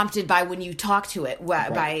 is prompted by when you talk to it,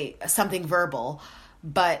 by something verbal.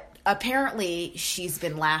 But apparently she's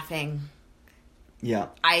been laughing. Yeah.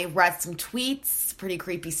 I read some tweets, pretty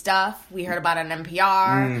creepy stuff. We heard about it on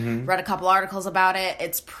NPR, read a couple articles about it.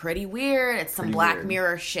 It's pretty weird. It's some Black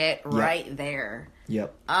Mirror shit right there.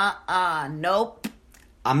 Yep. Nope.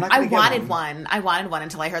 I'm not I wanted one. I wanted one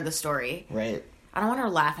until I heard the story. Right. I don't want her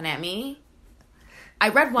laughing at me. I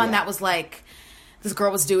read one that was this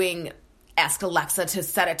girl was asked Alexa to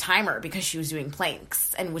set a timer because she was doing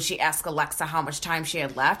planks. And when she asked Alexa how much time she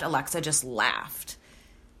had left, Alexa just laughed.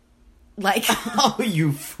 Like, oh,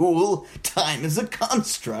 you fool. Time is a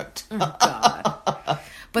construct. Oh, God.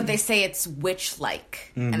 But they say it's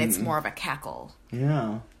witch-like, and it's more of a cackle.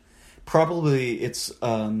 Yeah. Probably it's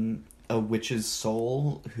a witch's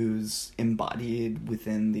soul who's embodied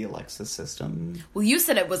within the Alexa system. Well, you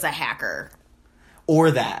said it was a hacker.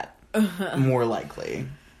 Or that. More likely.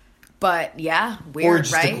 But, yeah, weird, or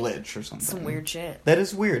just right? a glitch or something. Some weird shit. That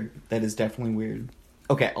is weird. That is definitely weird.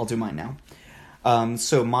 Okay, I'll do mine now.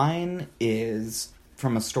 So mine is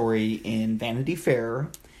from a story in Vanity Fair,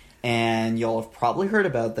 and y'all have probably heard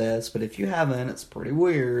about this, but if you haven't, it's pretty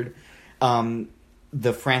weird.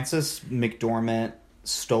 The Frances McDormand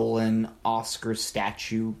stolen Oscar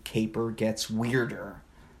statue caper gets weirder.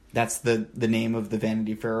 That's the name of the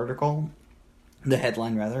Vanity Fair article. The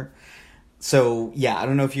headline, rather. So, yeah, I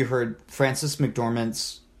don't know if you heard, Frances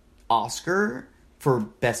McDormand's Oscar for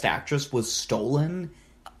Best Actress was stolen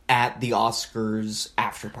at the Oscars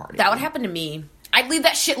after party. That would happen to me. I'd leave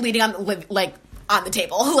that shit leading on the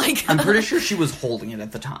table. Like, I'm pretty sure she was holding it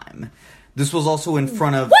at the time. This was also in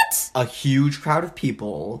front of a huge crowd of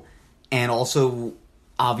people, and also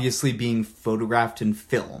obviously being photographed and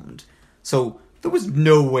filmed. So there was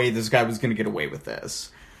no way this guy was going to get away with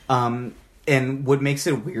this. And what makes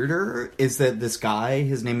it weirder is that this guy,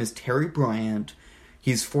 his name is Terry Bryant,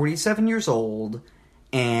 he's 47 years old,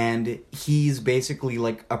 and he's basically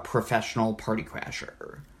like a professional party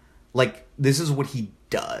crasher. Like, this is what he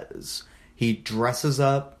does. He dresses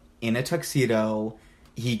up in a tuxedo.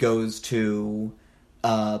 He goes to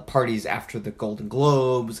parties after the Golden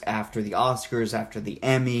Globes, after the Oscars, after the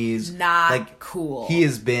Emmys. Not cool. He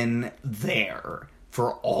has been there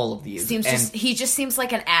for all of these. He just seems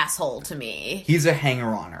like an asshole to me. He's a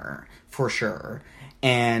hanger-oner, for sure.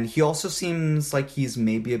 And he also seems like he's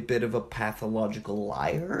maybe a bit of a pathological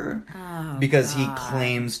liar. Oh, because God. He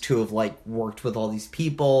claims to have, like, worked with all these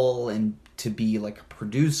people and to be, like, a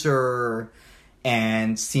producer.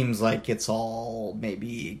 And seems like it's all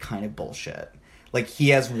maybe kind of bullshit. Like, he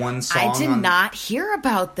has one song I did not hear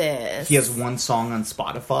about this. He has one song on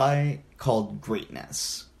Spotify called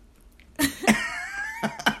Greatness.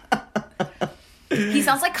 He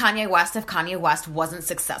sounds like Kanye West if Kanye West wasn't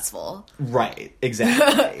successful. Right,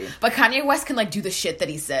 exactly. But Kanye West can, like, do the shit that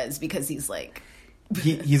he says because he's, like...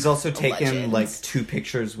 He's also taken, legend. like, 2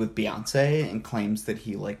 pictures with Beyonce and claims that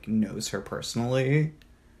he, like, knows her personally.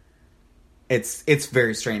 It's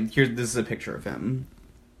very strange. This is a picture of him.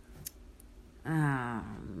 Oh,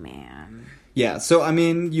 man. Yeah, so, I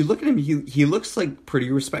mean, you look at him, he looks, like,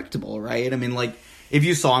 pretty respectable, right? I mean, like, if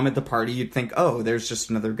you saw him at the party, you'd think, oh, there's just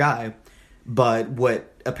another guy. But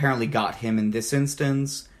what apparently got him in this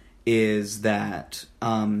instance is that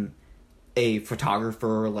a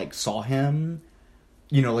photographer, like, saw him,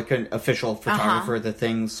 you know, like an official photographer of the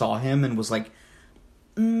thing saw him and was like,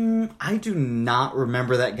 I do not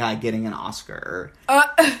remember that guy getting an Oscar.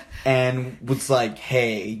 And was like,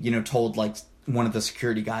 hey, you know, told, like, one of the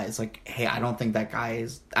security guys, like, hey, I don't think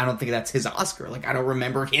that's his Oscar. Like, I don't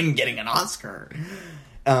remember him getting an Oscar.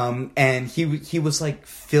 And he was, like,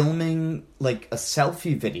 filming, like, a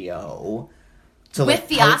selfie video to, with like,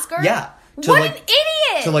 the Oscar? Yeah. What an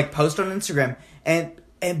idiot! To, like, post on Instagram.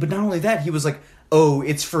 But not only that, he was like, oh,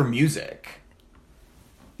 it's for music.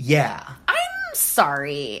 Yeah. I'm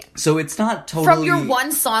sorry. So it's not totally... From your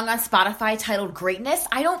one song on Spotify titled Greatness?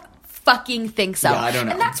 I don't fucking think so. Yeah, I don't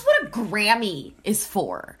know. And that's what a Grammy is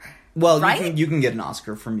for. Well, right? you can get an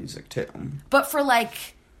Oscar for music, too. But for,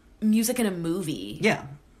 like, music in a movie. Yeah.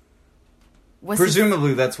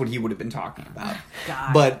 Presumably that's what he would have been talking about.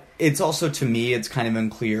 God. But it's also, to me, it's kind of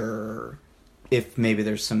unclear if maybe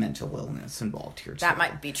there's some mental illness involved here, too. That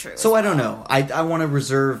might be true. So I don't know. I want to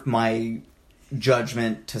reserve my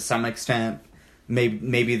judgment to some extent.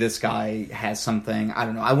 Maybe this guy has something. I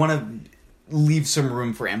don't know. I want to leave some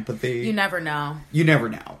room for empathy. You never know. You never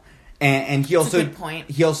know. And he also... That's a good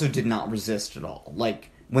point. He also did not resist at all.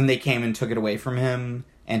 Like, when they came and took it away from him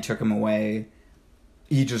and took him away,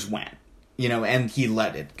 he just went. You know, and he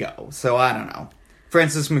let it go. So, I don't know.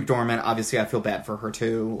 Frances McDormand, obviously I feel bad for her,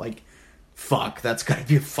 too. Like, fuck, that's gotta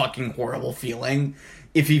be a fucking horrible feeling.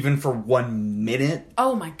 If even for 1 minute...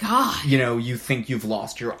 Oh, my God. You know, you think you've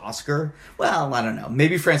lost your Oscar. Well, I don't know.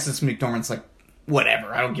 Maybe Frances McDormand's like,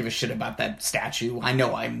 whatever, I don't give a shit about that statue. I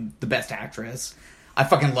know I'm the best actress. I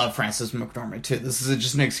fucking love Frances McDormand, too. This is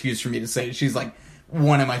just an excuse for me to say she's, like,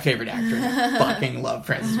 one of my favorite actors. I fucking love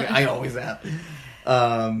Frances McDormand. I always have.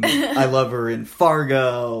 I love her in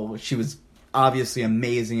Fargo. She was obviously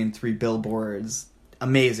amazing in 3 Billboards.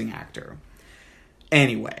 Amazing actor.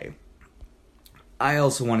 Anyway, I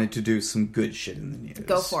also wanted to do some good shit in the news.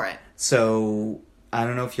 Go for it. So, I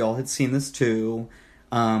don't know if y'all had seen this too,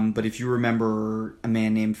 but if you remember a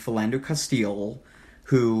man named Philando Castile,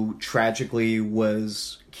 who tragically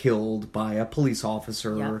was killed by a police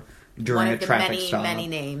officer during a traffic stop. Many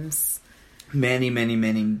names. Many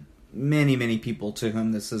people to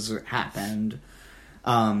whom this has happened.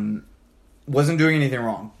 Wasn't doing anything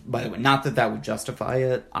wrong, by the way. Not that that would justify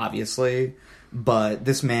it, obviously, but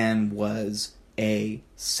this man was a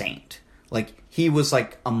saint. Like, he was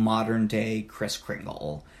like a modern-day Kris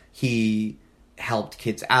Kringle. He helped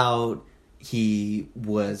kids out. He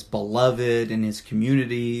was beloved in his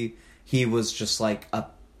community. He was just like a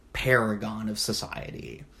paragon of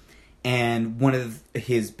society. And one of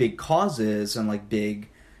his big causes and like big,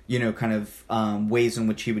 kind of ways in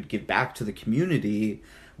which he would give back to the community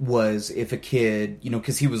was if a kid,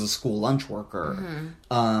 because he was a school lunch worker,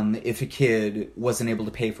 if a kid wasn't able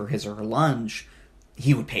to pay for his or her lunch,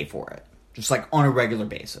 he would pay for it. Just like on a regular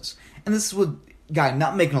basis. And this was guy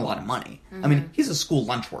not making a lot of money. I mean, he's a school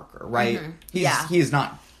lunch worker, right? He is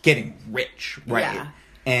not getting rich, right? Yeah.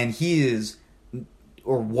 And he is,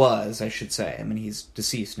 or was, I should say, I mean, he's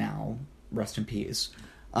deceased now, rest in peace,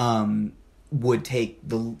 would take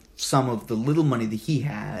some of the little money that he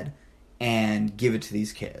had and give it to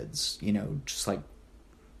these kids, just like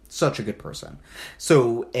such a good person.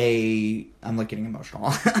 So I'm like getting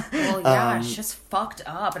emotional. Well, yeah, it's just fucked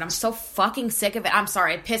up, and I'm so fucking sick of it. I'm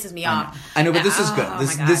sorry, it pisses me off. I know, but this is good.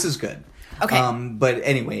 This is good. Okay. But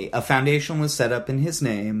anyway, a foundation was set up in his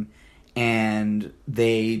name, and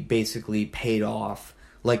they basically paid off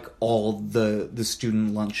like all the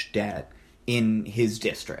student lunch debt in his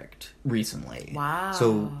district recently. Wow.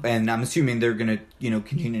 So, and I'm assuming they're going to,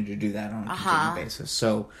 continue to do that on a continuing basis.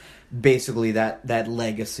 So, basically that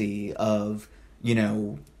legacy of,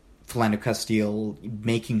 Philando Castile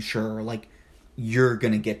making sure, like, you're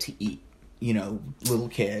going to get to eat, little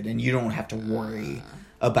kid, and you don't have to worry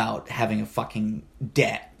about having a fucking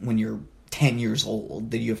debt when you're 10 years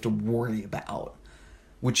old that you have to worry about,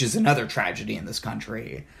 which is another tragedy in this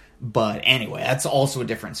country. But anyway, that's also a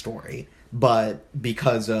different story. But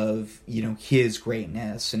because of, his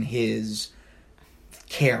greatness and his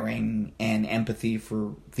caring and empathy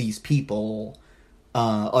for these people,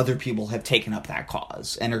 other people have taken up that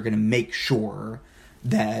cause and are going to make sure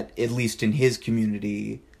that, at least in his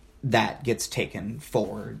community, that gets taken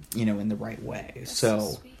forward, in the right way. That's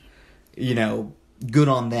so sweet. Good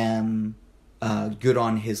on them, good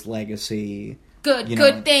on his legacy.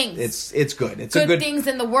 Good things. It's good. It's good a good things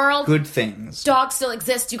in the world. Good things. Dogs still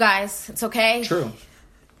exist, you guys. It's okay. True.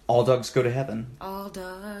 All dogs go to heaven. All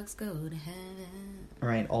dogs go to heaven.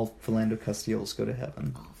 Right. All Philando Castiles go to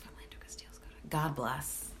heaven. All Philando Castiles go to God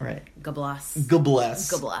bless. Right. God bless. God bless.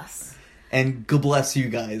 God bless. And God bless you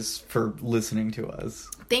guys for listening to us.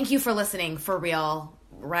 Thank you for listening, for real.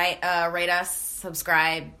 Right? Rate us,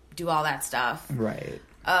 subscribe, do all that stuff. Right.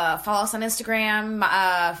 Follow us on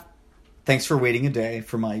Instagram. Thanks for waiting a day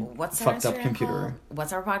for my fucked up computer. Called?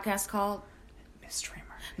 What's our podcast called?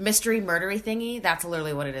 Mystery Murdery Thingy. That's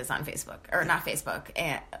literally what it is on Facebook. Or not Facebook,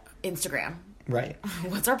 Instagram. Right.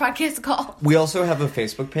 What's our podcast called? We also have a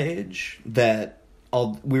Facebook page that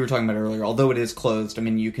we were talking about earlier. Although it is closed, I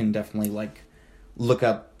mean, you can definitely, like, look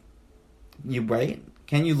up... Right?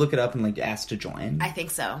 Can you look it up and, like, ask to join? I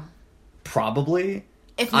think so. Probably.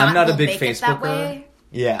 If not, I'm not we'll a big make Facebooker. It that way.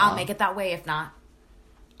 Yeah. I'll make it that way if not.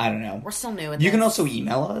 I don't know. We're still new at You this. can also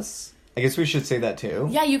email us. I guess we should say that too.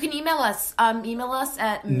 Yeah, you can email us. Email us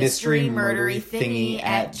at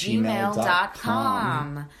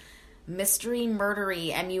mysterymurderythingy@gmail.com.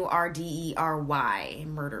 Mysterymurdery, MURDERY,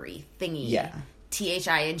 murdery thingy. Yeah.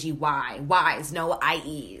 THINGY. Y's, no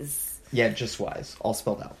IEs. Yeah, just Y's. All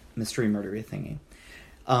spelled out. Mystery Murdery Thingy.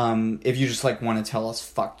 If you just, like, want to tell us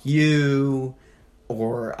fuck you,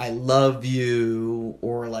 or I love you,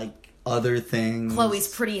 or, like, other things. Chloe's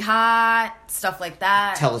pretty hot, stuff like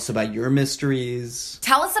that. Tell us about your mysteries.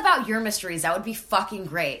 Tell us about your mysteries. That would be fucking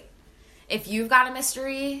great. If you've got a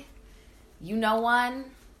mystery, you know one,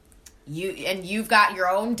 you've got your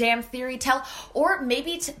own damn theory, or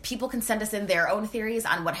maybe people can send us in their own theories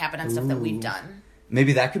on what happened and stuff that we've done.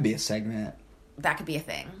 Maybe that could be a segment. That could be a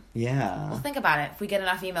thing. Yeah. We'll think about it. If we get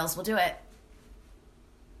enough emails, we'll do it.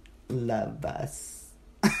 Love us.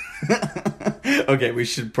 Okay, we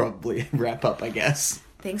should probably wrap up, I guess.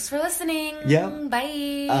 Thanks for listening. Yeah.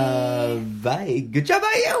 Bye. Bye. Good job,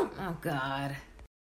 by you. Oh, God.